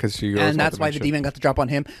 yeah, because she And that's why the demon got the drop on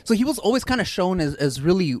him. So he was always kind of shown as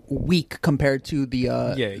really weak compared to the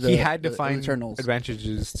he had to the find Eternals.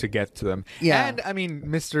 advantages to get to them. Yeah. And I mean,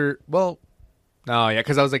 because I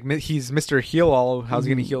was like, he's Mr. Heal All. How's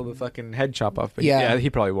he gonna heal the fucking head chop off? But Yeah. he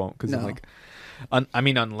probably won't, because No. like,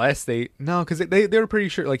 unless because they were pretty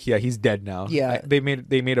sure, like, yeah, he's dead now. Yeah. They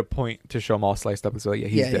made a point to show him all sliced up, so yeah,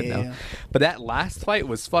 he's dead now. Yeah. But that last fight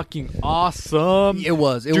was fucking awesome. It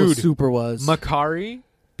was Dude, super was. Makari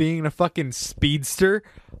being a fucking speedster,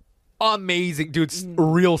 amazing, dude.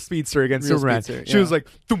 Real speedster against Real Superman. speedster, She was yeah. like,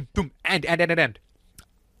 "Thum thum," and.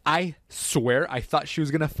 I swear, I thought she was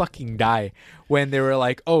gonna fucking die when they were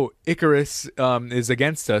like, "Oh, Icarus is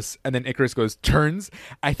against us," and then Icarus turns.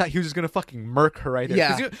 I thought he was just gonna fucking murk her right there.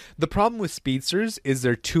 'Cause, Yeah. the problem with speedsters is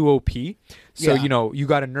they're too OP. So Yeah. you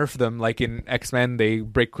got to nerf them. Like in X-Men, they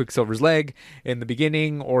break Quicksilver's leg in the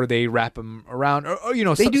beginning, or they wrap him around, or they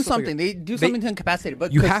stuff do like something. that. They do something to incapacitate it.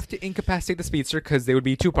 But You 'cause- have to incapacitate the speedster because they would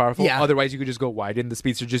be too powerful. Yeah. Otherwise, you could just go, "Why didn't the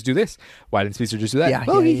speedster just do this? Why didn't the speedster just do that?" Yeah,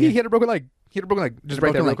 Well, yeah, he yeah. had a broken leg. He had a broken leg. Just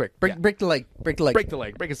right there, broken real leg. quick. Break, Yeah. break the leg. Break the leg. Break the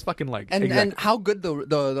leg. Break his fucking leg. And Exactly. and how good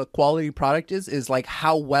the quality product is like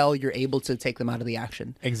how well you're able to take them out of the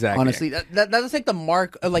action. Exactly. Honestly, that's like the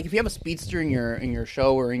mark. Like if you have a speedster in your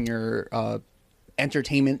show or in your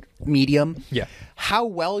entertainment medium, Yeah. how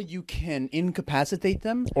well you can incapacitate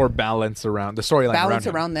them, Or balance around the storyline. balance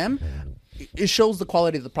him. around them. It shows the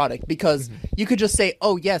quality of the product because you could just say,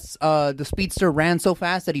 "Oh yes, the speedster ran so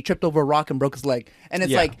fast that he tripped over a rock and broke his leg," and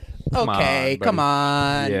it's Yeah. like, Come "Okay, on, come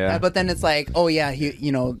buddy. on." Yeah. But then it's like, "Oh yeah,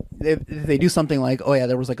 if they do something like, oh yeah,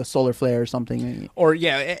 there was like a solar flare or something." Or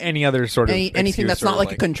any other sort of Anything excuse that's or, not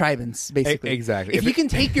like a contrivance, basically. exactly. If If you it- can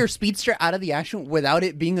take your speedster out of the action without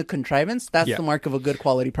it being a contrivance, that's Yeah. the mark of a good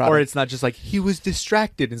quality product. Or it's not just like he was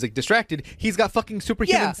distracted. It's like distracted. He's got fucking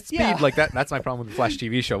superhuman Yeah, speed yeah. like that. That's my problem with the Flash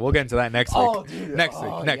TV show. We'll get into that next Oh, week. dude. Next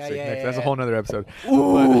Oh, week. Next yeah, week. yeah, Next. yeah, That's a yeah. whole nother episode.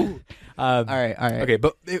 Ooh. All right. Okay,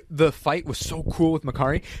 but the fight was so cool with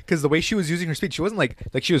Makari because the way she was using her speed, she wasn't like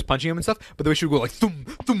she was punching him and stuff, but the way she would go like thum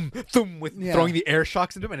thum thum with Yeah. throwing the air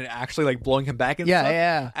shocks into him and it actually like blowing him back and Yeah, stuff.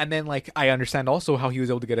 yeah. And then like I understand also how he was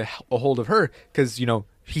able to get a hold of her because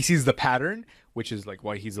he sees the pattern, which is like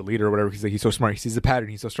why he's a leader or whatever. He's like he's so smart. He sees the pattern.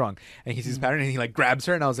 He's so strong, and he sees the pattern and he like grabs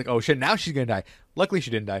her. And I was like, oh shit, now she's gonna die. Luckily,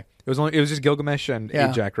 she didn't die. It was just Gilgamesh and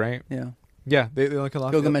Yeah. Ajak, right? Yeah. Yeah, they only kill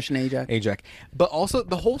off Gilgamesh and Ajak. Ajak. But also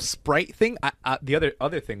the whole Sprite thing. The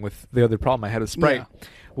other thing with the other problem I had with Sprite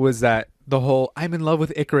was that the whole I'm in love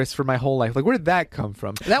with Icarus for my whole life. Like, where did that come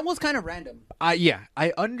from? That was kind of random. Yeah,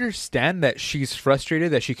 I understand that she's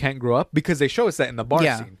frustrated that she can't grow up because they show us that in the bar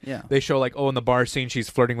scene. Yeah. They show like, in the bar scene, she's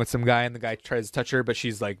flirting with some guy and the guy tries to touch her, but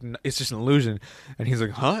she's like, it's just an illusion. And he's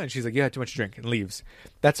like, huh? And she's like, yeah, too much drink, and leaves.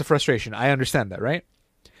 That's a frustration. I understand that, right?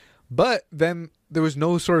 But then there was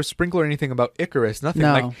no sort of sprinkle or anything about Icarus. Nothing.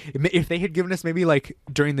 No. Like if they had given us maybe like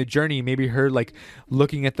during the journey, maybe her like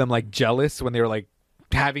looking at them like jealous when they were like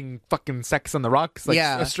having fucking sex on the rocks, like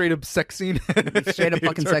Yeah. a straight up sex scene. Straight up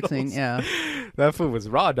fucking sex Turtles. scene. Yeah. That fool was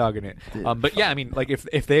raw dogging it. But yeah, I mean, like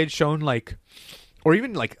if they had shown like, or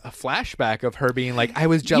even like a flashback of her being like, I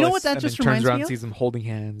was jealous, You know what that and just then turns reminds around me and of? sees them holding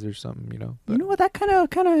hands or something, you know. But You know what that kind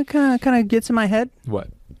of gets in my head? what?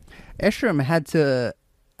 Airsham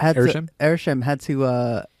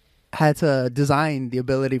had to design the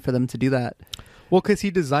ability for them to do that. Well, because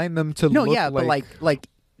he designed them to No, look yeah, but like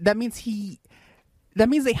that means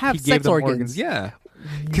they have he gave sex them organs. Yeah,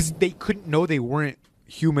 because they couldn't know they weren't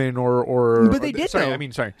human or But they or- did sorry, know. I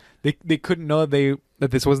mean, sorry, they couldn't know that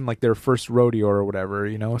this wasn't like their first rodeo or whatever,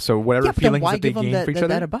 you know. So whatever Yeah, but then feelings why that they give them gained for each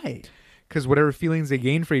that other, bite? because whatever feelings they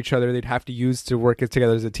gained for each other, they'd have to use to work it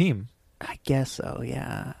together as a team. I guess so.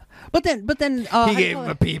 Yeah. But then He gave him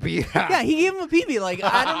a pee-pee. Yeah, he gave him a peepee. Like,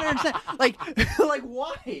 I don't understand. Like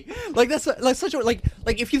why? Like that's like such a like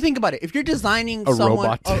if you think about it, if you're designing A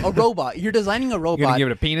someone robot. a robot, you're designing a robot. You're gonna give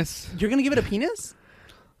it a penis? You're gonna give it a penis?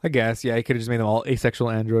 I guess. Yeah, he could have just made them all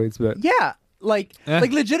asexual androids, but Yeah. Like Eh.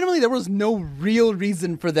 legitimately, there was no real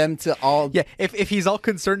reason for them to all. yeah. If he's all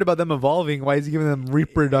concerned about them evolving, why is he giving them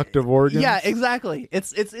reproductive organs? Yeah, exactly. It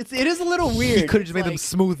is a little weird. He could have just made them Like-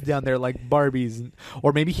 smooth down there like Barbies,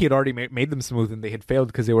 or maybe he had already made them smooth and they had failed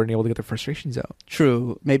because they weren't able to get their frustrations out.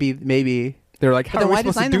 True. Maybe. They were like, But "How then are we why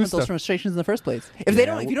supposed to design them do with those stuff?" frustrations in the first place? If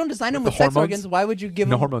you don't design them with with the sex hormones? organs, why would you give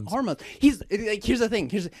No them hormones. Here's the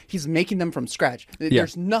thing. He's making them from scratch.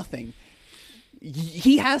 There's nothing.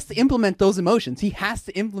 He has to implement those emotions. He has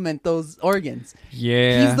to implement those organs.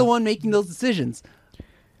 Yeah, He's the one making those decisions.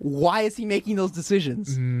 Why is he making those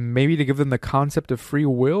decisions? Maybe to give them the concept of free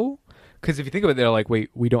will. Because if you think of it, they're like, wait,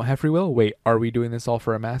 we don't have free will? Wait, are we doing this all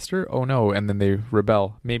for a master? Oh no. And then they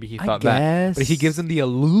rebel. Maybe he I thought that. guess. But if he gives them the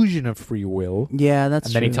illusion of free will, Yeah, that's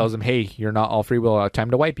and true. then he tells them, hey, you're not all free will. Time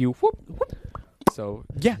to wipe you. Whoop, whoop. So,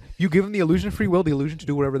 yeah, you give them the illusion of free will, the illusion to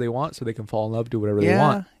do whatever they want so they can fall in love, do whatever they Yeah,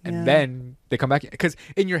 want. And yeah. then they come back. Because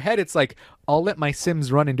in your head, it's like, I'll let my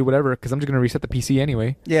Sims run and do whatever because I'm just going to reset the PC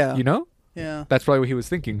anyway. Yeah. You know? Yeah. That's probably what he was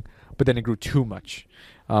thinking. But then it grew too much.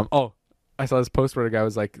 I saw this post where a guy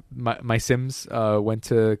was like, my Sims went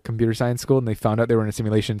to computer science school and they found out they were in a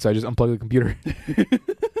simulation, so I just unplugged the computer.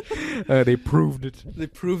 They proved it. They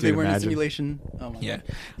proved Dude, they weren't in a imagine. simulation. Oh my Yeah.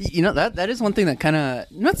 God. You know, that is one thing that kind of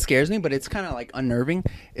not scares me, but it's kind of like unnerving.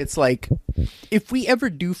 It's like if we ever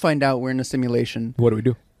do find out we're in a simulation, What do we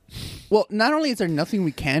do? well, not only is there nothing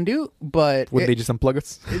we can do, but Wouldn't they just unplug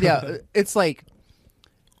us? yeah, it's like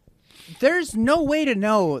there's no way to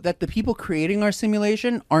know that the people creating our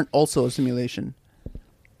simulation aren't also a simulation.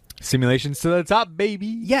 Simulations to the top, baby.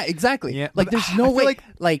 Yeah, exactly. Yeah, Like but there's I no feel way.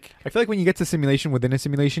 like- I feel like when you get to simulation within a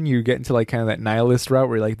simulation, you get into like kind of that nihilist route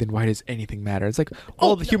where you're like, then why does anything matter? It's like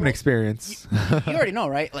all the human experience. you already know,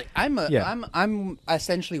 right? Like Yeah. I'm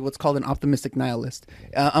essentially what's called an optimistic nihilist.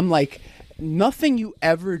 I'm like nothing you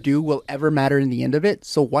ever do will ever matter in the end of it.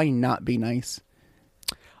 So why not be nice?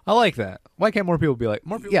 I like that. Why can't more people be like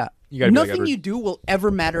more people? Yeah, You gotta be like nothing Edward. you do will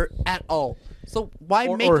ever matter at all. So why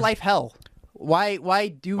Or- make or- life hell? Why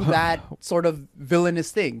do that sort of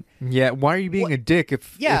villainous thing? Yeah, why are you being What- a dick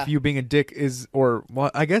if Yeah. if you being a dick is or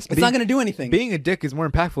well, I guess It's not going to do anything. Being a dick is more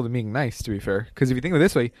impactful than being nice, to be fair. Because if you think of it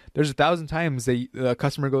this way, there's 1,000 times that a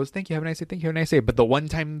customer goes, "Thank you, have a nice day, thank you, have a nice day," but the one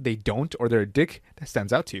time they don't or they're a dick, that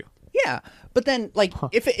stands out to you. Yeah, but then like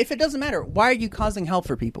if it doesn't matter, why are you causing hell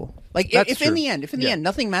for people? Like That's if true. in the end Yeah.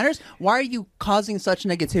 nothing matters, why are you causing such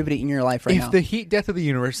negativity in your life right If now? the heat death of the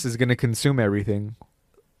universe is going to consume everything,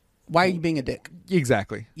 Why are you being a dick?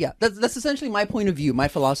 exactly. Yeah, that's essentially my point of view, my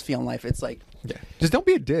philosophy on life. It's like Yeah, just don't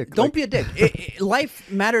be a dick. don't Like, be a dick. Life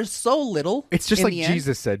matters so little. It's just in like the end.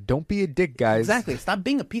 Jesus said, "Don't be a dick, guys." Exactly. Stop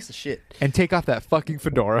being a piece of shit. And take off that fucking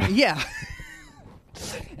fedora. Yeah.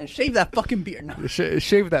 And shave that fucking beard. No.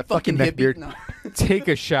 Shave that fucking neck hippie. beard. No. Take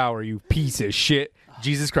a shower, you piece of shit.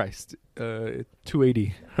 Jesus Christ.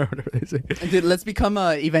 280 or whatever they say. Dude, let's become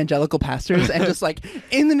evangelical pastors and just like,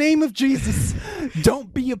 in the name of Jesus,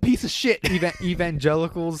 don't be a piece of shit.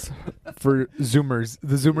 Evangelicals for Zoomers.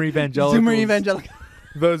 The Zoomer evangelicals. Zoomer evangelical.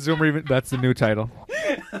 The Zoomer. That's the new title.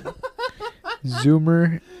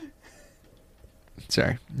 Zoomer.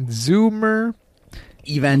 Sorry. Zoomer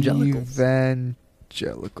Evangelicals.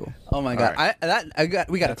 Jellicle. Oh my god! right.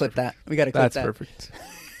 We gotta clip that. We gotta clip That's that. perfect.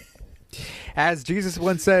 As Jesus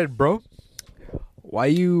once said, bro, why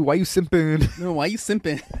you simping? No, why you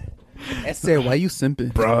simping? Esther, why you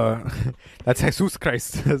simping? Bruh. That's Jesus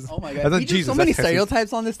Christ. Oh my That's god! not He does Jesus. so many That's Jesus.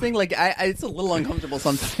 stereotypes on this thing. Like, it's a little uncomfortable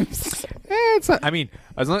sometimes. It's not, I mean,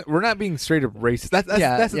 as long we're not being straight up racist. That's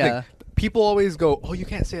the thing. People always go, "Oh, you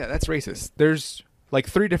can't say that. That's racist." There's like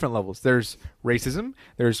 3 different levels. There's racism,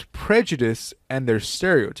 there's prejudice, and there's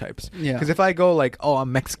stereotypes. Yeah. Because if I go like, "Oh,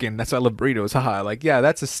 I'm Mexican. That's why I love burritos." Haha. Like, yeah,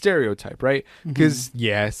 that's a stereotype, right? Because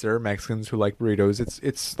yes, there are Mexicans who like burritos.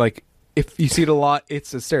 It's like if you see it a lot,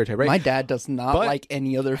 it's a stereotype, right? My dad does not But- like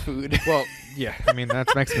any other food. Well, yeah. I mean,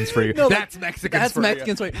 that's Mexicans for you. No, like, that's Mexicans. That's for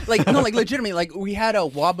Mexicans for you. Like, no, like legitimately, like we had a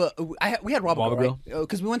Waba. We had Waba Waba Grill, right?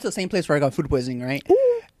 Because we went to the same place where I got food poisoning, right?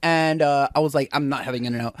 And I was like, I'm not having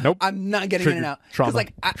In-N-Out. Nope. I'm not getting Trigger. In-N-Out. Trauma.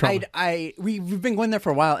 Like Trauma. we've been going there for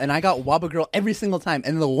a while, and I got Waba Grill every single time.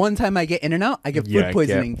 And the one time I get In-N-Out, I get food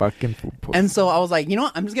poisoning. Fucking food poisoning. And so I was like, you know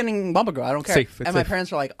what? I'm just getting Waba Grill. I don't care. Safe. It's And my safe.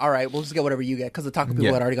 parents were like, all right, we'll just get whatever you get, because the taco people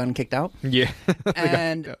Yeah. had already gotten kicked out. Yeah.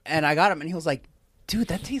 And I got him, and he was like, dude,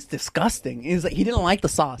 that tastes disgusting. He was like, he didn't like the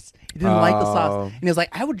sauce. He didn't like the sauce, and he was like,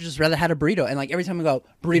 I would just rather had a burrito. And like every time we go,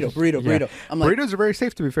 burrito. I'm like, burritos are very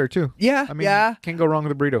safe, to be fair, too. Yeah, I mean, yeah. can't go wrong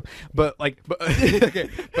with a burrito. But okay,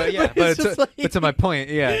 but yeah, But it's just like- but to my point,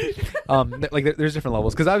 yeah, there's different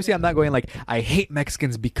levels, because obviously I'm not going like I hate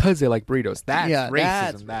Mexicans because they like burritos. That's Yeah,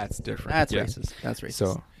 racism. That's different. That's Yeah. racist. That's racist.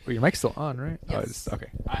 So, well, your mic's still on, right? Yes. Oh, it's, okay.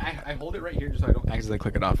 I hold it right here just so I don't accidentally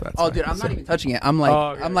click it off. That's Oh, fine. dude, I'm So- not even touching it. I'm like, Oh,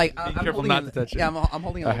 okay. I'm like, Be I'm careful holding not it- to touch it. Yeah, I'm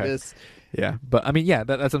holding it like Okay. this. Yeah, but I mean, yeah,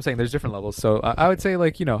 that's what I'm saying. There's different levels. So I would say,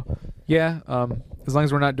 like, yeah, as long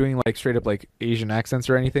as we're not doing like straight up like Asian accents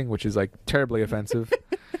or anything, which is like terribly offensive.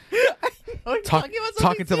 Oh, you're Talking about to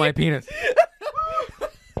something my penis.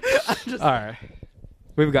 serious? All right.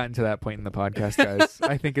 We've gotten to that point in the podcast, guys.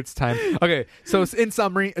 I think it's time. Okay, so in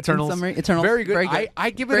summary, Eternals. Eternals, Very good. very good. I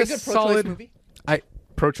give Very it a good pro-choice solid movie.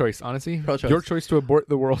 Pro-choice, honestly. Pro-choice. Your choice to abort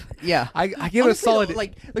the world. Yeah, I give it a Honestly, solid though,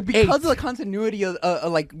 like because 8. of the continuity of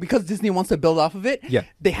like because Disney wants to build off of it. Yeah.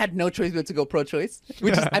 they had no choice but to go pro-choice,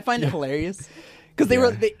 which is I find it hilarious because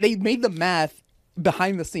Yeah. they made the math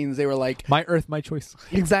behind the scenes. They were like, My Earth, my choice.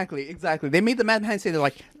 exactly. They made the math behind the scenes. They're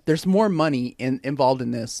like, there's more money involved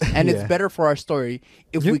in this, and it's Yeah. better for our story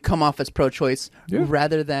if Yeah. we come off as pro-choice Yeah.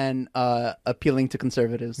 rather than appealing to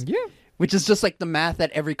conservatives. Yeah. Which is just like the math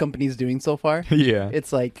that every company is doing so far. Yeah.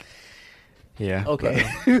 It's like, Yeah. okay.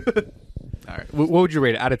 All right. What would you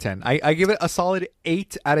rate it out of 10? I give it a solid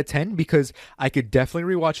 8 out of 10 because I could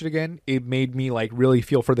definitely rewatch it again. It made me like really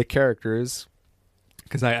feel for the characters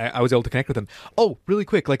because I was able to connect with them. Oh, really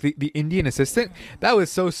quick, like the Indian assistant, that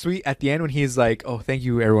was so sweet at the end when he's like, oh, thank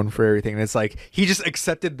you everyone for everything. And it's like he just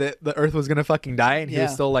accepted that the Earth was gonna fucking die, and he was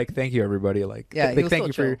Yeah. still like, thank you everybody, like, Yeah, he like was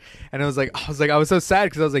thank still you for. chill. And I was so sad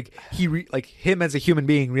because I was like, like him as a human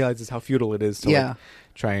being realizes how futile it is to Yeah. like,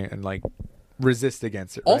 try and like resist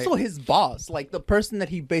against it. Right? Also, his boss, like the person that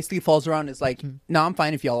he basically falls around, is like, "No, I'm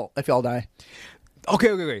fine if y'all die."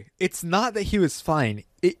 Okay. It's not that he was fine.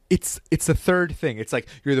 It's the third thing. It's like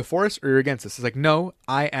you're the Force or you're against us. It's like no,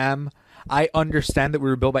 I understand that we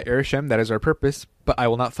were built by Arishem. That is our purpose. But I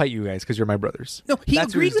will not fight you guys because you're my brothers. No, he That's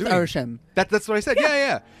what agreed he's with doing. Arishem. That's what I said.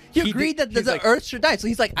 Yeah. He agreed that he's the like, Earth should die. So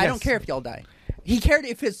he's like, I don't Yes. care if y'all die. He cared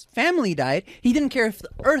if his family died. He didn't care if the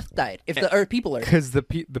Earth died. If the Earth people are. because the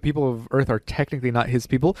people of Earth are technically not his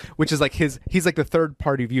people, which is like he's like the third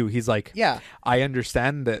party view. He's like, Yeah. I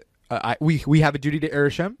understand that we have a duty to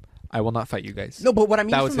Arishem. I will not fight you guys. No, but what I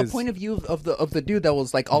mean That is was from the his- point of view of the dude that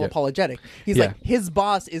was like all Yeah. apologetic. He's Yeah. like, his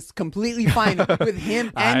boss is completely fine with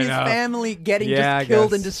him I and his know. family getting Yeah, I just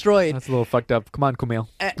killed guess. and destroyed. That's a little fucked up. Come on, Kumail.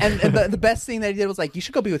 And the best thing that he did was like, you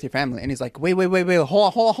should go be with your family. And he's like, wait,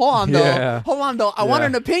 hold on though. Yeah. Hold on though. I want Yeah.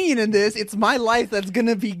 an opinion in this. It's my life that's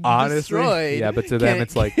gonna be Honestly, destroyed. yeah, but to them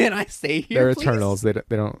it's like, can I stay here? They're please? Eternals. They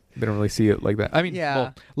don't really see it like that. I mean, Yeah.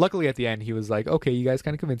 well, luckily at the end he was like, okay, you guys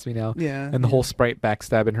kind of convinced me now. Yeah, And the yeah. whole Sprite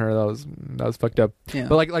backstabbing her, that was fucked up. Yeah.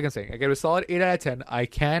 But like I'm saying, I give it a solid 8 out of 10. I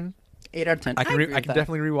can 8 out of 10. I can agree with that.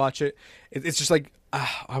 definitely rewatch it. It's just like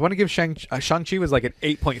I want to give Shang-Chi was like an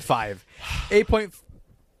 8.5.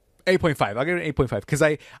 8.5. I'll give it an 8.5 because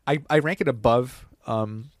I rank it above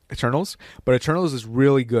Eternals, but Eternals is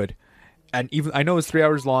really good. And even I know it's 3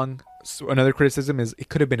 hours long. So another criticism is it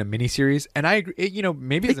could have been a miniseries, and I agree.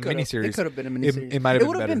 Maybe as a miniseries, It could have been a miniseries. It might have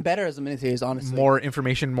would been have better. been better as a miniseries, honestly. More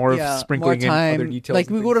information, more Yeah, sprinkling more time. in other details. Like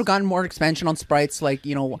and we would have things. gotten more expansion on sprites, like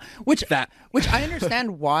which I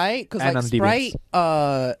understand why, because And like on the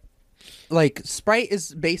Sprite, like Sprite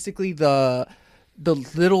is basically the the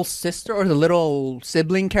little sister or the little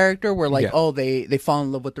sibling character where like, Yeah. oh, they fall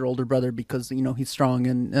in love with their older brother because, you know, he's strong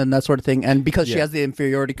and that sort of thing. And because she Yeah. has the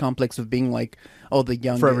inferiority complex of being like, oh, the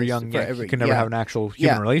youngest. Forever young. Yeah, forever- you can never yeah. have an actual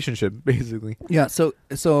human Yeah. relationship, basically. Yeah,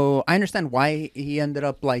 so I understand why he ended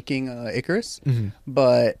up liking Icarus, Mm-hmm.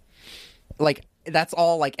 but like that's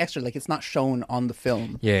all like extra. Like it's not shown on the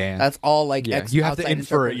film. Yeah. that's all like Yeah, ex- you have to outside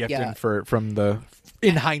infer it. interpret- You have yeah. to infer it from the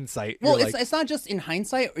in hindsight. Well, you're it's like, it's not just in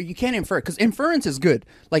hindsight, or you can't infer because inference is good.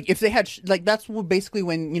 Like if they had like that's what basically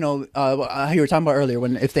when you know you were talking about earlier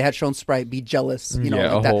when if they had shown Sprite be jealous, you know,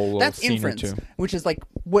 Yeah, like a whole little that's scene or inference, two. which is like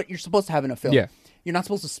what you're supposed to have in a film. Yeah. You're not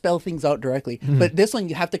supposed to spell things out directly, Mm-hmm. but this one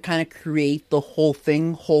you have to kind of create the whole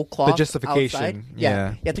thing, whole cloth, justification, outside.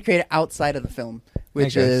 yeah. You have to create it outside of the film,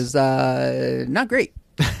 which guess. is not great.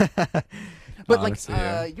 But Honestly, like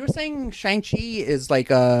yeah. you were saying, Shang-Chi is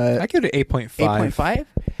like I give it 8.5. 8.5.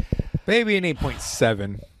 Maybe an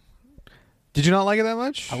 8.7. Did you not like it that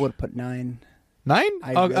much? I would have put 9. 9?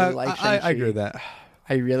 I really like I Shang-Chi. agree with that.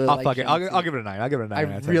 I really I'll like fuck it. Shang-Chi. I'll give it a 9. I'll give it a 9. I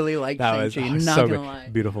out of 10. really like that was Shang-Chi, not so gonna good. lie.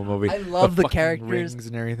 Beautiful movie. I love the fucking characters. rings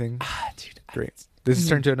and everything. Dude, Great. This has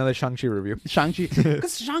turned to another Shang-Chi review. Shang-Chi.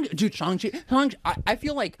 Because Shang-Chi, I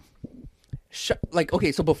feel like,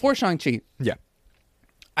 okay, so before Shang-Chi, Yeah.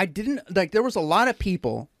 I didn't, like, there was a lot of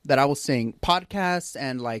people that I was seeing, podcasts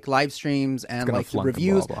and, like, live streams and, gonna like, flunk,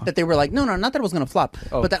 reviews blah, blah. that they were like, no, not that it was going to flop,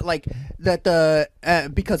 Oh. but that, like,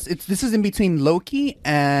 because this is in between Loki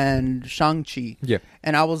and Shang-Chi. Yeah.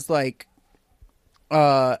 And I was like,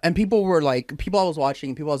 and people I was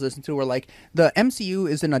watching, people I was listening to were like, the MCU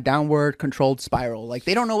is in a downward controlled spiral. Like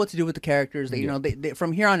they don't know what to do with the characters. They, you know, they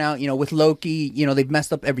from here on out, you know, with Loki, you know, they've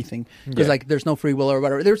messed up everything because Yeah. like there's no free will or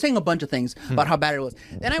whatever. They were saying a bunch of things about how bad it was.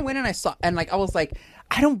 Then I went and I saw, and like I was like,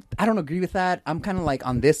 I don't agree with that. I'm kind of like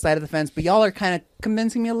on this side of the fence, but y'all are kind of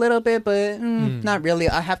convincing me a little bit, but not really.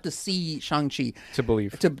 I have to see Shang-Chi To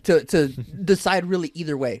believe. to decide really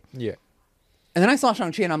either way. Yeah. And then I saw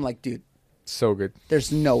Shang-Chi and I'm like, dude, So good.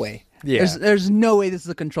 there's no way. Yeah. There's no way this is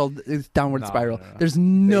a controlled downward No, spiral. no. There's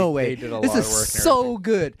no They way. did a This lot is of work and so everything.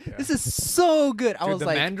 good. This is so good. I Dude, was the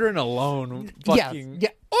like, Mandarin alone yeah, fucking... yeah.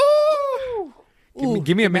 Ooh!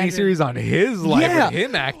 Give me a the Mandarin. miniseries on his life Yeah. and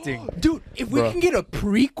him acting. Dude, if we Bruh. can get a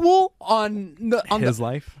prequel on His the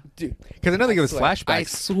life. dude, Because I know they give us swear. flashbacks. I It was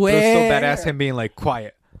so swear. badass him being like,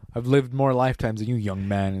 quiet. I've lived more lifetimes than you, young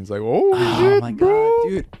man. And it's like, oh shit, my bro. god,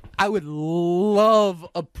 dude. I would love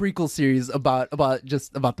a prequel series about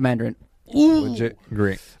the Mandarin. Ooh. Legit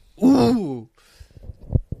great. Ooh.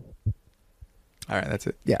 All right, that's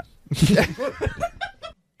it. Yeah.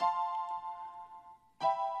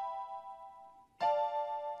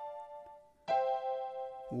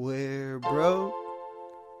 We're broke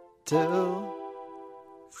till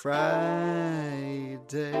Friday.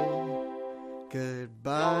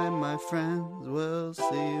 Goodbye, my friends. We'll see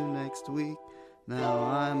you next week. Now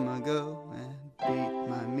I'ma go and beat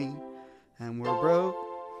my meat. And we're broke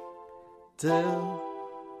till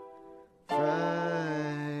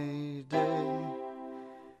Friday.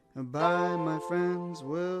 Goodbye, my friends.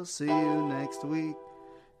 We'll see you next week.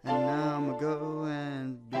 And now I'ma go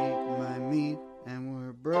and beat my meat. And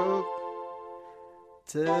we're broke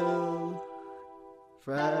till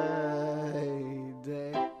Friday.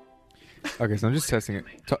 Okay, so I'm just testing it.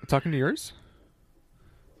 Talking to yours?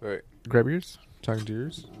 Wait, grab yours. Talking to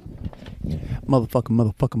yours. Motherfucker.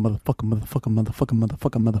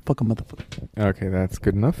 Okay, that's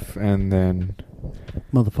good enough. And then...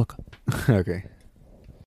 Motherfucker. Okay.